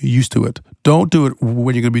used to it. Don't do it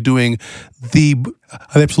when you're going to be doing the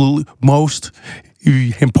absolute most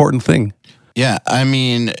important thing. Yeah, I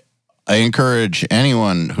mean, I encourage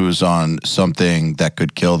anyone who's on something that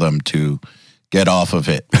could kill them to get off of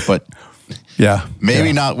it, but yeah,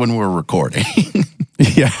 maybe not when we're recording.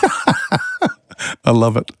 Yeah, I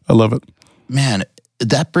love it. Man,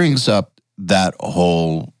 that brings up that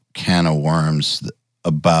whole can of worms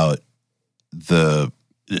about the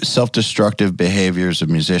self-destructive behaviors of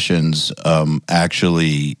musicians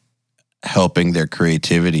actually helping their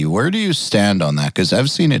creativity. Where do you stand on that? Because I've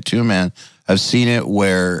seen it too, man. I've seen it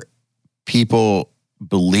where people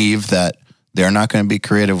believe that they're not going to be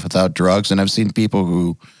creative without drugs, and I've seen people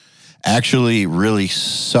who actually really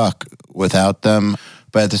suck without them.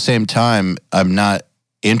 But at the same time, I'm not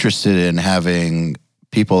interested in having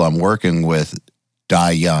people I'm working with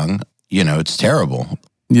die young. It's terrible.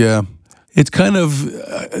 Yeah. It's kind of,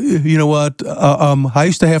 you know what? I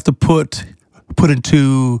used to have to put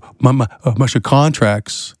into my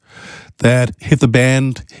contracts that if the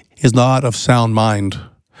band is not of sound mind,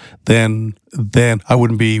 then I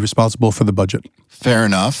wouldn't be responsible for the budget. Fair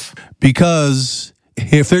enough. Because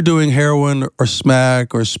if they're doing heroin or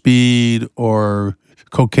smack or speed or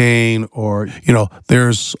cocaine or,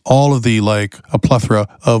 there's all of the a plethora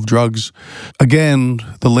of drugs. Again,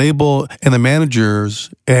 the label and the managers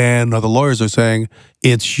and the lawyers are saying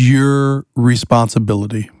it's your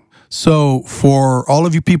responsibility. So for all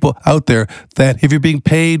of you people out there that if you're being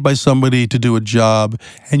paid by somebody to do a job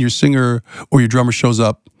and your singer or your drummer shows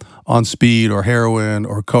up on speed or heroin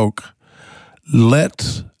or coke,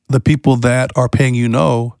 let the people that are paying you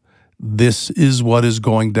know this is what is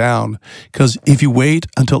going down. Because if you wait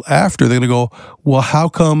until after, they're going to go, well, how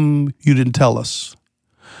come you didn't tell us?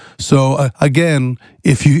 So again,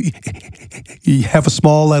 if you have a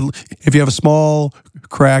small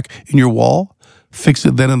crack in your wall, fix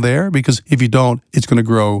it then and there. Because if you don't, it's going to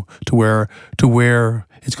grow to where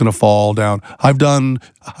it's going to fall down. I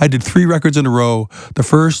did 3 records in a row. The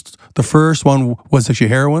first one was actually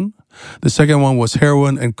heroin. The second one was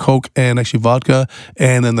heroin and coke and actually vodka,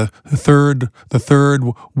 and then the third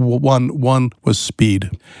one was speed.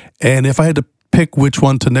 And if I had to pick which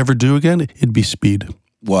one to never do again, it'd be speed.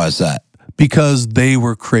 Why is that? Because they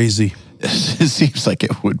were crazy. It seems like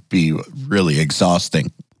it would be really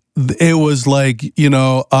exhausting. It was like,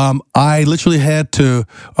 I literally had to,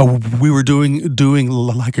 we were doing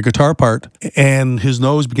like a guitar part, and his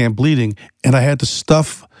nose began bleeding, and I had to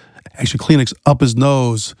stuff Kleenex up his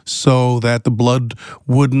nose so that the blood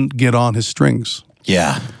wouldn't get on his strings.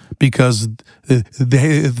 Yeah. Because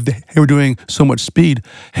they were doing so much speed.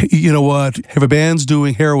 You know what? If a band's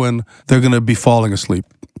doing heroin, they're going to be falling asleep.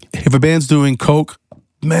 If a band's doing coke,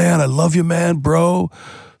 man, I love you, man, bro.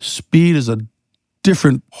 Speed is a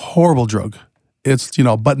different, horrible drug. It's,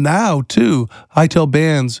 but now, too, I tell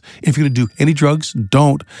bands, if you're going to do any drugs,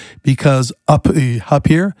 don't. Because up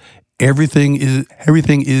here, everything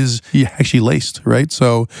is actually laced, right?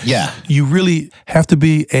 So yeah, you really have to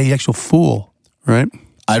be a actual fool, right?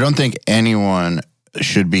 I don't think anyone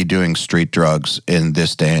should be doing street drugs in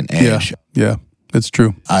this day and age. Yeah, it's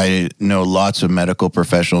true. I know lots of medical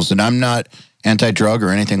professionals, and I'm not anti-drug or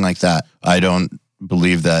anything like that. I don't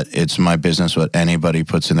believe that it's my business what anybody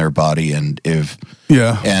puts in their body, and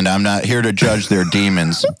I'm not here to judge their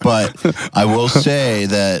demons, but I will say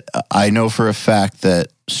that I know for a fact that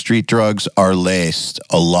street drugs are laced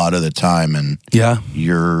a lot of the time, and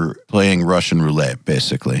you're playing Russian roulette,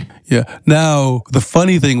 basically. Yeah. Now, the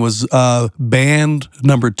funny thing was band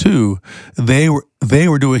number 2, they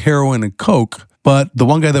were doing heroin and coke, but the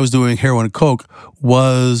one guy that was doing heroin and coke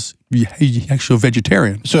was actually a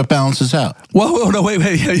vegetarian. So it balances out. Well, no, wait.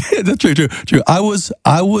 Yeah, that's true. I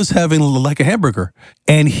was having like a hamburger,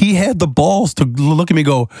 and he had the balls to look at me and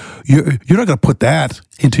go, you're not going to put that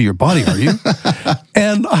into your body, are you?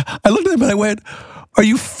 And I looked at him and I went, are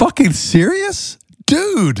you fucking serious?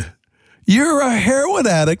 Dude, you're a heroin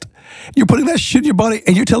addict. You're putting that shit in your body,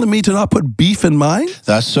 and you're telling me to not put beef in mine?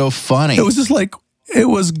 That's so funny. It was just like, it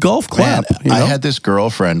was golf clap. Man, I had this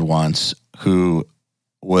girlfriend once who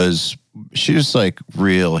she was like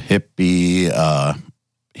real hippie-ish.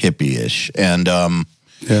 And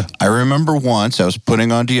I remember once I was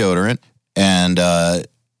putting on deodorant, and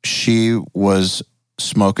she was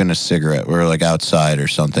smoking a cigarette. We were like outside or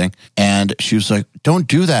something. And she was like, don't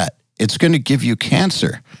do that. It's going to give you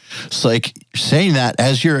cancer. It's like saying that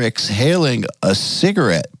as you're exhaling a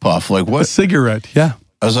cigarette puff. Like what? A cigarette, yeah.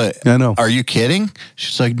 I was like, I know. Are you kidding?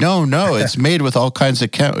 She's like, no, it's made with all kinds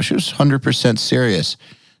of chemicals. She was 100% serious.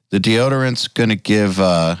 The deodorant's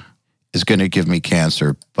is gonna give me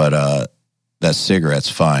cancer, but that cigarette's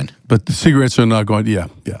fine. But the cigarettes are not going. Yeah.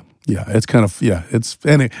 It's kind of It's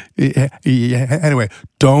anyway.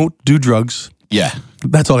 Don't do drugs. Yeah,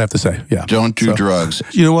 That's all I have to say. Yeah. don't do drugs.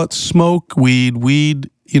 You know what? Smoke weed. Weed.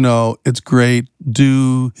 It's great.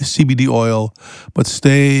 Do CBD oil, but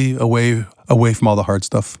stay away from all the hard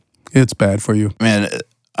stuff. It's bad for you. Man,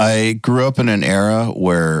 I grew up in an era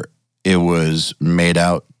where it was made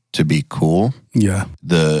out to be cool. Yeah.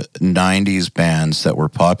 The 90s bands that were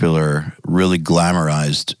popular really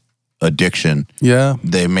glamorized addiction. Yeah.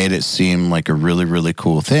 They made it seem like a really, really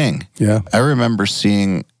cool thing. Yeah. I remember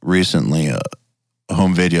seeing recently a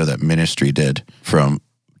home video that Ministry did from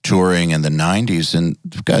touring in the 90s, and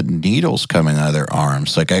they've got needles coming out of their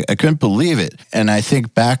arms. Like, I couldn't believe it. And I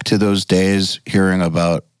think back to those days, hearing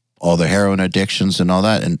about all the heroin addictions and all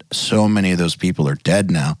that, and so many of those people are dead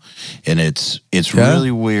now. And it's really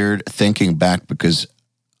weird thinking back, because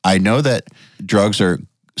I know that drugs are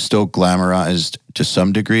still glamorized to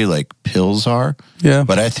some degree, like pills are. Yeah.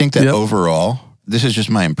 But I think that overall, this is just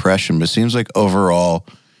my impression, but it seems like overall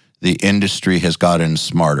the industry has gotten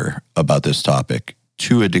smarter about this topic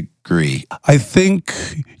to a degree. I think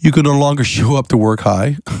you can no longer show up to work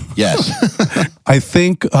high. Yes. I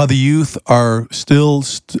think the youth are still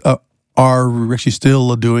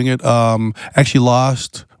doing it. Actually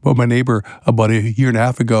lost my neighbor about a year and a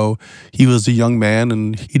half ago. He was a young man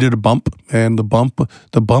and he did a bump, and the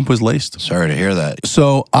bump was laced. Sorry to hear that.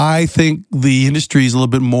 So I think the industry is a little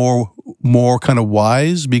bit more kind of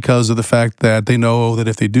wise, because of the fact that they know that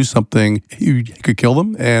if they do something, you could kill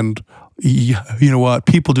them. And you know what?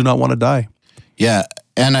 People do not want to die. Yeah.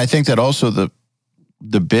 And I think that also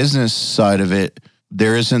the business side of it,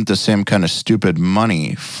 there isn't the same kind of stupid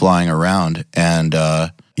money flying around, and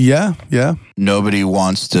Yeah. nobody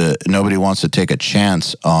wants to take a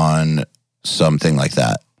chance on something like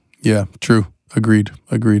that. Yeah, true. Agreed.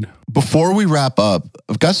 Before we wrap up,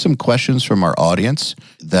 I've got some questions from our audience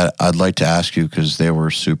that I'd like to ask you, because they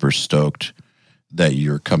were super stoked that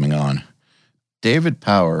you're coming on. David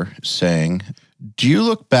Power saying, do you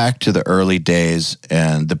look back to the early days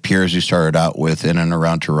and the peers you started out with in and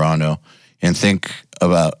around Toronto and think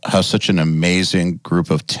about how such an amazing group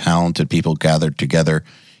of talented people gathered together?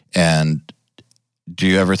 And do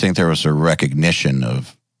you ever think there was a recognition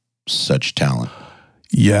of such talent?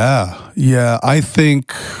 Yeah. I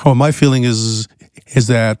think, my feeling is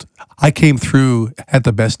that I came through at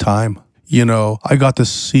the best time. I got to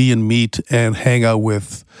see and meet and hang out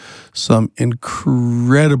with some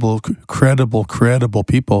incredible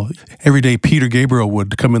people. Every day, Peter Gabriel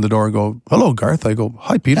would come in the door and go, "Hello, Garth." I go,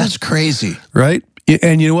 "Hi, Peter." That's crazy. Right?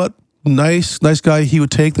 And you know what? Nice guy. He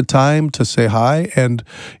would take the time to say hi. And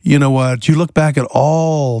you know what? You look back at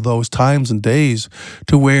all those times and days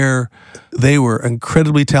to where they were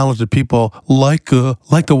incredibly talented people, like to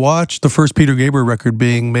watch the first Peter Gabriel record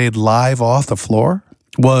being made live off the floor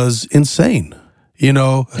was insane.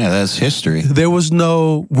 Yeah, that's history. There was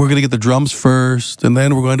no, we're going to get the drums first, and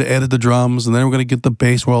then we're going to edit the drums, and then we're going to get the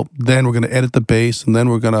bass. Well, then we're going to edit the bass, and then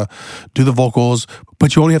we're going to do the vocals.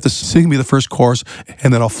 But you only have to sing me the first chorus,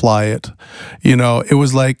 and then I'll fly it. It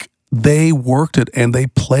was like they worked it, and they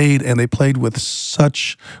played with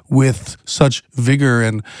such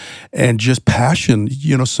vigor and just passion.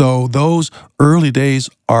 So those early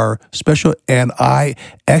days are special, and I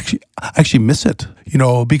actually miss it.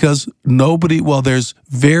 Because there's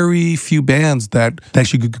very few bands that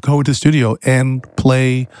actually could go into the studio and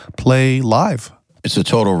play live. It's a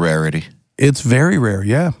total rarity. It's very rare,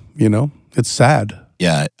 yeah. It's sad.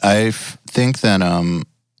 Yeah, I think that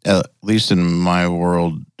at least in my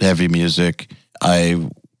world, heavy music, I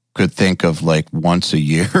could think of like once a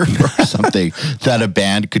year or something that a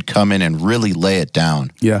band could come in and really lay it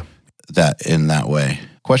down. Yeah. That in that way.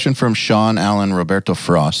 Question from Sean Allen Roberto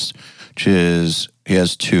Frost, which is, he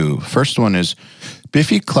has two. First one is,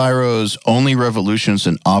 Biffy Clyro's Only Revolutions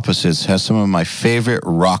and Opposites has some of my favorite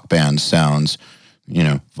rock band sounds,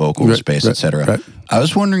 vocals, bass, etc. Right. I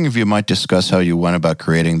was wondering if you might discuss how you went about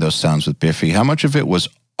creating those sounds with Biffy. How much of it was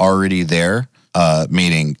already there,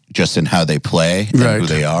 meaning just in how they play and who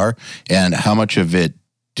they are, and how much of it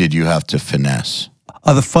did you have to finesse?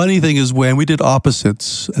 The funny thing is, when we did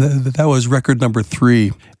Opposites, that was record number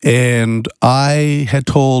 3, and I had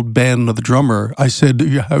told Ben, the drummer, I said, "Do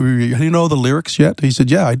you know the lyrics yet?" He said,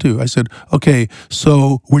 "Yeah, I do." I said, "Okay,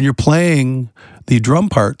 so when you're playing the drum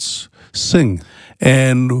parts, sing,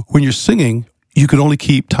 and when you're singing, you can only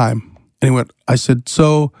keep time." And I said,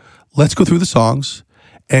 "So let's go through the songs,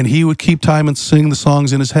 and he would keep time and sing the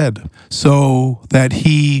songs in his head so that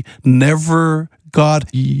he never got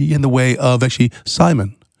in the way of actually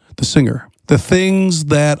Simon, the singer. The things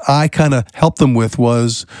that I kind of helped them with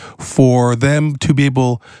was for them to be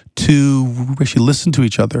able to actually listen to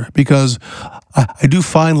each other, because I do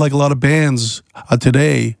find, like a lot of bands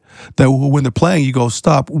today, that when they're playing, you go,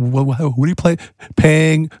 stop, what are you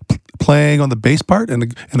playing on the bass part?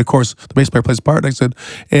 And of course, the bass player plays a part. And I said,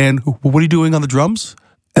 and what are you doing on the drums?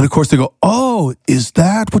 And of course, they go, oh, is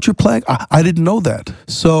that what you're playing? I didn't know that.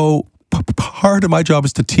 So part of my job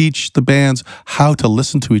is to teach the bands how to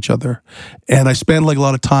listen to each other. And I spend like a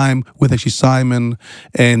lot of time with actually Simon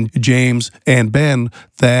and James and Ben,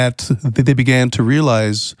 that they began to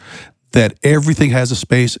realize that everything has a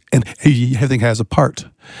space and everything has a part.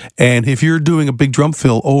 And if you're doing a big drum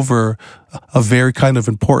fill over a very kind of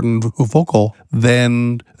important vocal,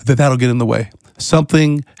 then that'll get in the way.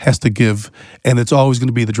 Something has to give, and it's always going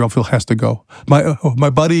to be the drum fill has to go. My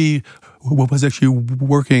buddy was actually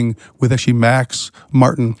working with actually Max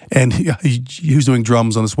Martin, and he was doing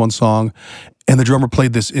drums on this one song, and the drummer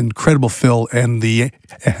played this incredible fill, and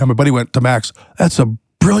my buddy went to Max, "That's a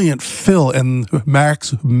brilliant fill," and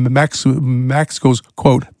Max goes,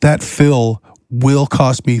 quote, "That fill will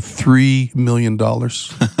cost me $3 million."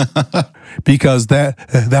 Because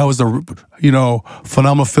that was a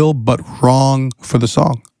phenomenal fill, but wrong for the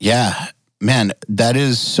song. Yeah, man, that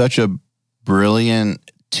is such a brilliant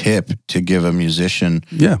tip to give a musician.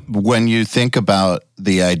 Yeah. When you think about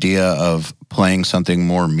the idea of playing something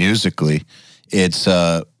more musically, it's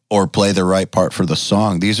or play the right part for the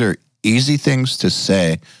song. These are easy things to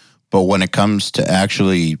say, but when it comes to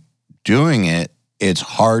actually doing it, it's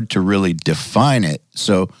hard to really define it.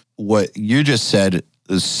 So what you just said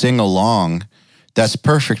is sing along. That's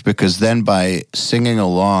perfect, because then by singing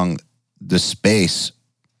along, the space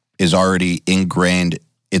is already ingrained.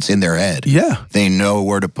 It's in their head. Yeah. They know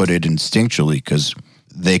where to put it instinctually because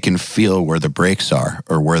they can feel where the breaks are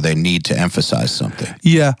or where they need to emphasize something.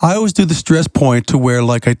 Yeah. I always do the stress point to where,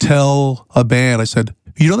 like, I tell a band, I said,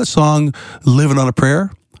 you know that song, Living on a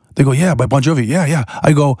Prayer? They go, yeah, by Bon Jovi. Yeah.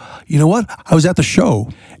 I go, you know what? I was at the show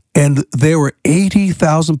and there were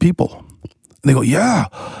 80,000 people. And they go, yeah.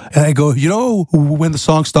 And I go, you know, when the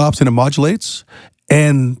song stops and it modulates,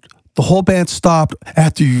 and the whole band stopped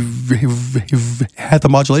after you had the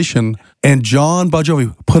modulation, and John Bon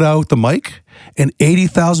Jovi put out the mic, and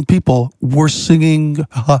 80,000 people were singing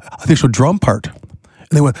the actual drum part.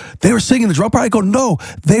 And they were singing the drum part? I go, no,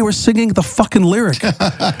 they were singing the fucking lyric.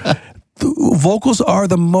 The vocals are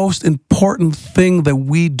the most important thing that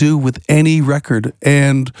we do with any record.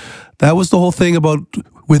 And that was the whole thing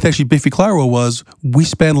with actually Biffy Clyro, was we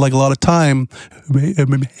spend like a lot of time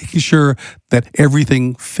making sure that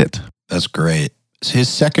everything fit. That's great. His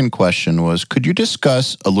second question was, could you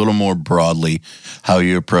discuss a little more broadly how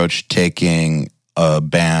you approach taking a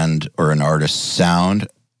band or an artist's sound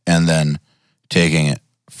and then taking it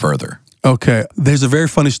further? Okay. There's a very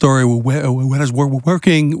funny story. When I was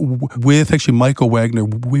working with actually Michael Wagner,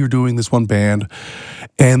 we were doing this one band,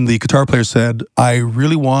 and the guitar player said, I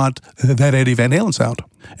really want that Eddie Van Halen sound.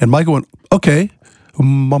 And Michael went, okay.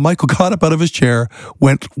 Michael got up out of his chair,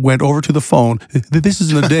 went over to the phone. This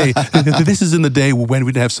is in the day when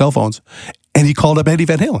we didn't have cell phones. And he called up Eddie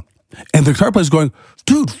Van Halen. And the guitar player's going,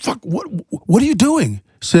 dude, fuck, what are you doing?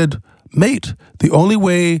 Said, mate, the only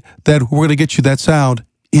way that we're going to get you that sound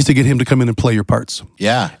is to get him to come in and play your parts.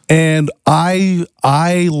 Yeah. And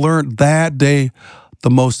I learned that day the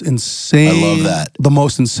most insane, I love that. The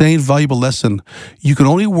most insane, valuable lesson. You can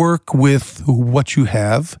only work with what you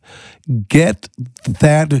have. Get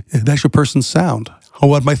that's your person's sound.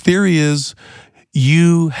 What my theory is,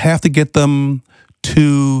 you have to get them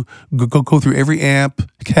to go through every amp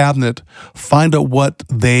cabinet, find out what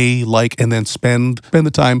they like, and then spend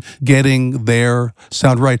the time getting their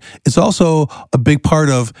sound right. It's also a big part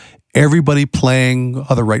of everybody playing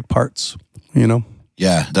the right parts, you know?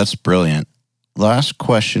 Yeah, that's brilliant. Last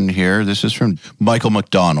question here. This is from Michael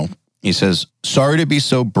McDonald. He says, sorry to be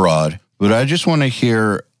so broad, but I just want to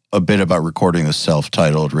hear a bit about recording the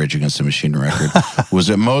self-titled Rage Against the Machine record. Was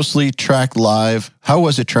it mostly tracked live? How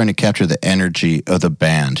was it trying to capture the energy of the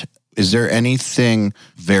band? Is there anything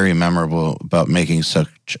very memorable about making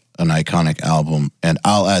such an iconic album? And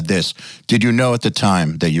I'll add this. Did you know at the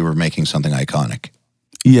time that you were making something iconic?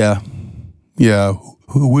 Yeah.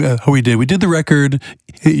 We did. We did the record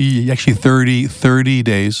actually 30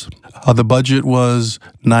 days. The budget was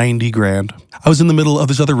 $90,000. I was in the middle of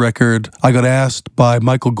this other record. I got asked by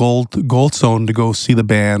Michael Goldstone to go see the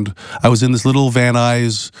band. I was in this little Van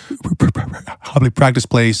Nuys probably practice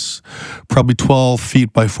place, probably 12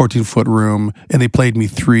 feet by 14-foot room, and they played me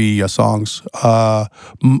 3 songs.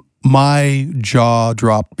 My jaw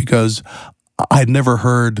dropped because I'd never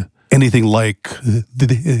heard anything like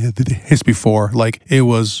this before. Like, it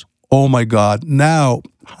was, oh my God. Now,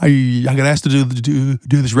 I got asked to do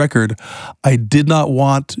this record. I did not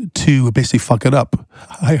want to basically fuck it up.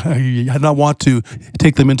 I did not want to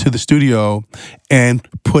take them into the studio and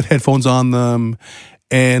put headphones on them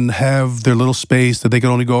and have their little space that they can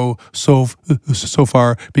only go so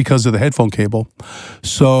far because of the headphone cable.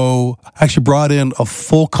 So I actually brought in a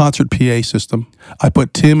full concert PA system. I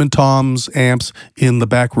put Tim and Tom's amps in the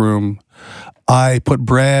back room. I put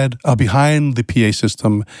Brad behind the PA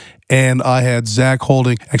system, and I had Zach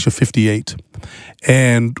holding actually 58.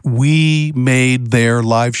 And we made their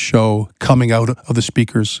live show coming out of the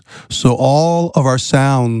speakers. So all of our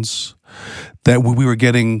sounds that we were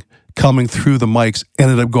getting coming through the mics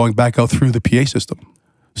ended up going back out through the PA system.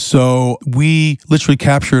 So we literally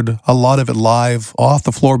captured a lot of it live off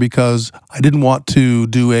the floor because I didn't want to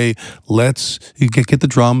do let's get the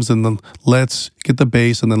drums and then let's get the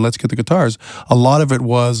bass and then let's get the guitars. A lot of it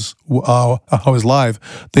was live.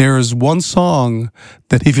 There's one song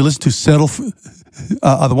that if you listen to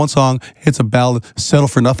the one song, it's a ballad, Settle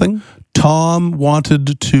for Nothing. Tom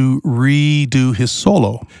wanted to redo his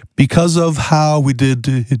solo. Because of how we did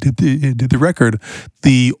the record,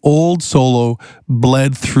 the old solo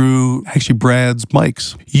bled through actually Brad's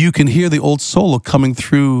mics. You can hear the old solo coming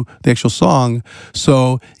through the actual song,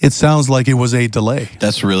 so it sounds like it was a delay.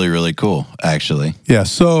 That's really, really cool, actually. Yeah,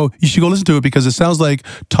 so you should go listen to it because it sounds like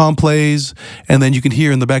Tom plays, and then you can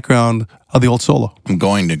hear in the background of the old solo. I'm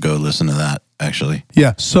going to go listen to that, actually.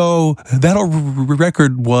 Yeah, so that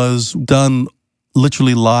record was done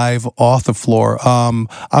literally live off the floor.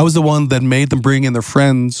 I was the one that made them bring in their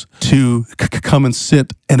friends to come and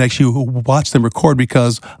sit and actually watch them record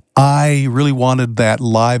because I really wanted that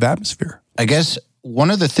live atmosphere. I guess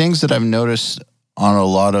one of the things that I've noticed on a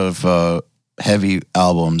lot of heavy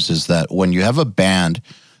albums is that when you have a band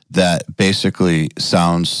that basically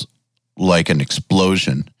sounds like an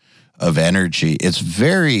explosion of energy, it's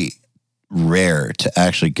very rare to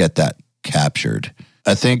actually get that captured.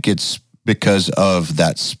 I think it's because of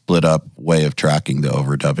that split up way of tracking the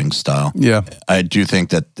overdubbing style. Yeah. I do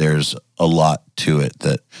think that there's a lot to it,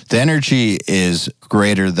 that the energy is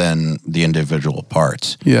greater than the individual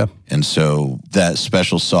parts. Yeah. And so that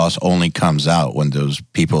special sauce only comes out when those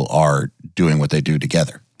people are doing what they do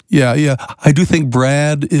together. Yeah. I do think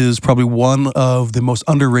Brad is probably one of the most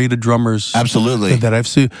underrated drummers. Absolutely. That I've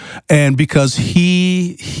seen. And because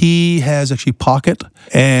he has actually pocket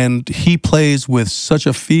and he plays with such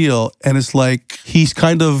a feel, and it's like he's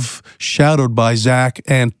kind of shadowed by Zach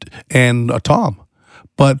and Tom.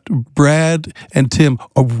 But Brad and Tim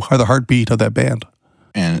are the heartbeat of that band.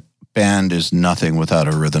 And band is nothing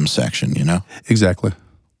without a rhythm section, you know? Exactly.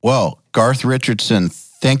 Well, Garth Richardson,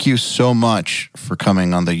 thank you so much for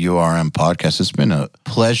coming on the URM podcast. It's been a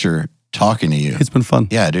pleasure talking to you. It's been fun.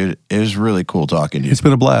 Yeah, dude. It was really cool talking to you. It's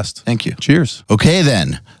been a blast. Thank you. Cheers. Okay,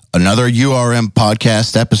 then. Another URM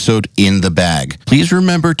podcast episode in the bag. Please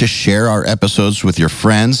remember to share our episodes with your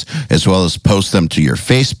friends, as well as post them to your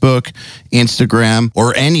Facebook, Instagram,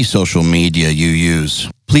 or any social media you use.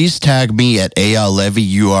 Please tag me at Eyal Levi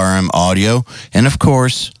URM Audio. And of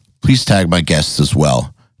course, please tag my guests as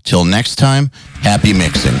well. Till next time, happy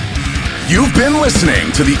mixing. You've been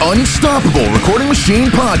listening to the Unstoppable Recording Machine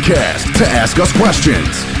podcast. To ask us questions,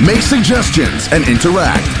 make suggestions, and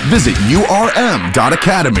interact, visit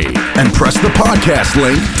urm.academy and press the podcast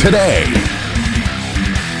link today.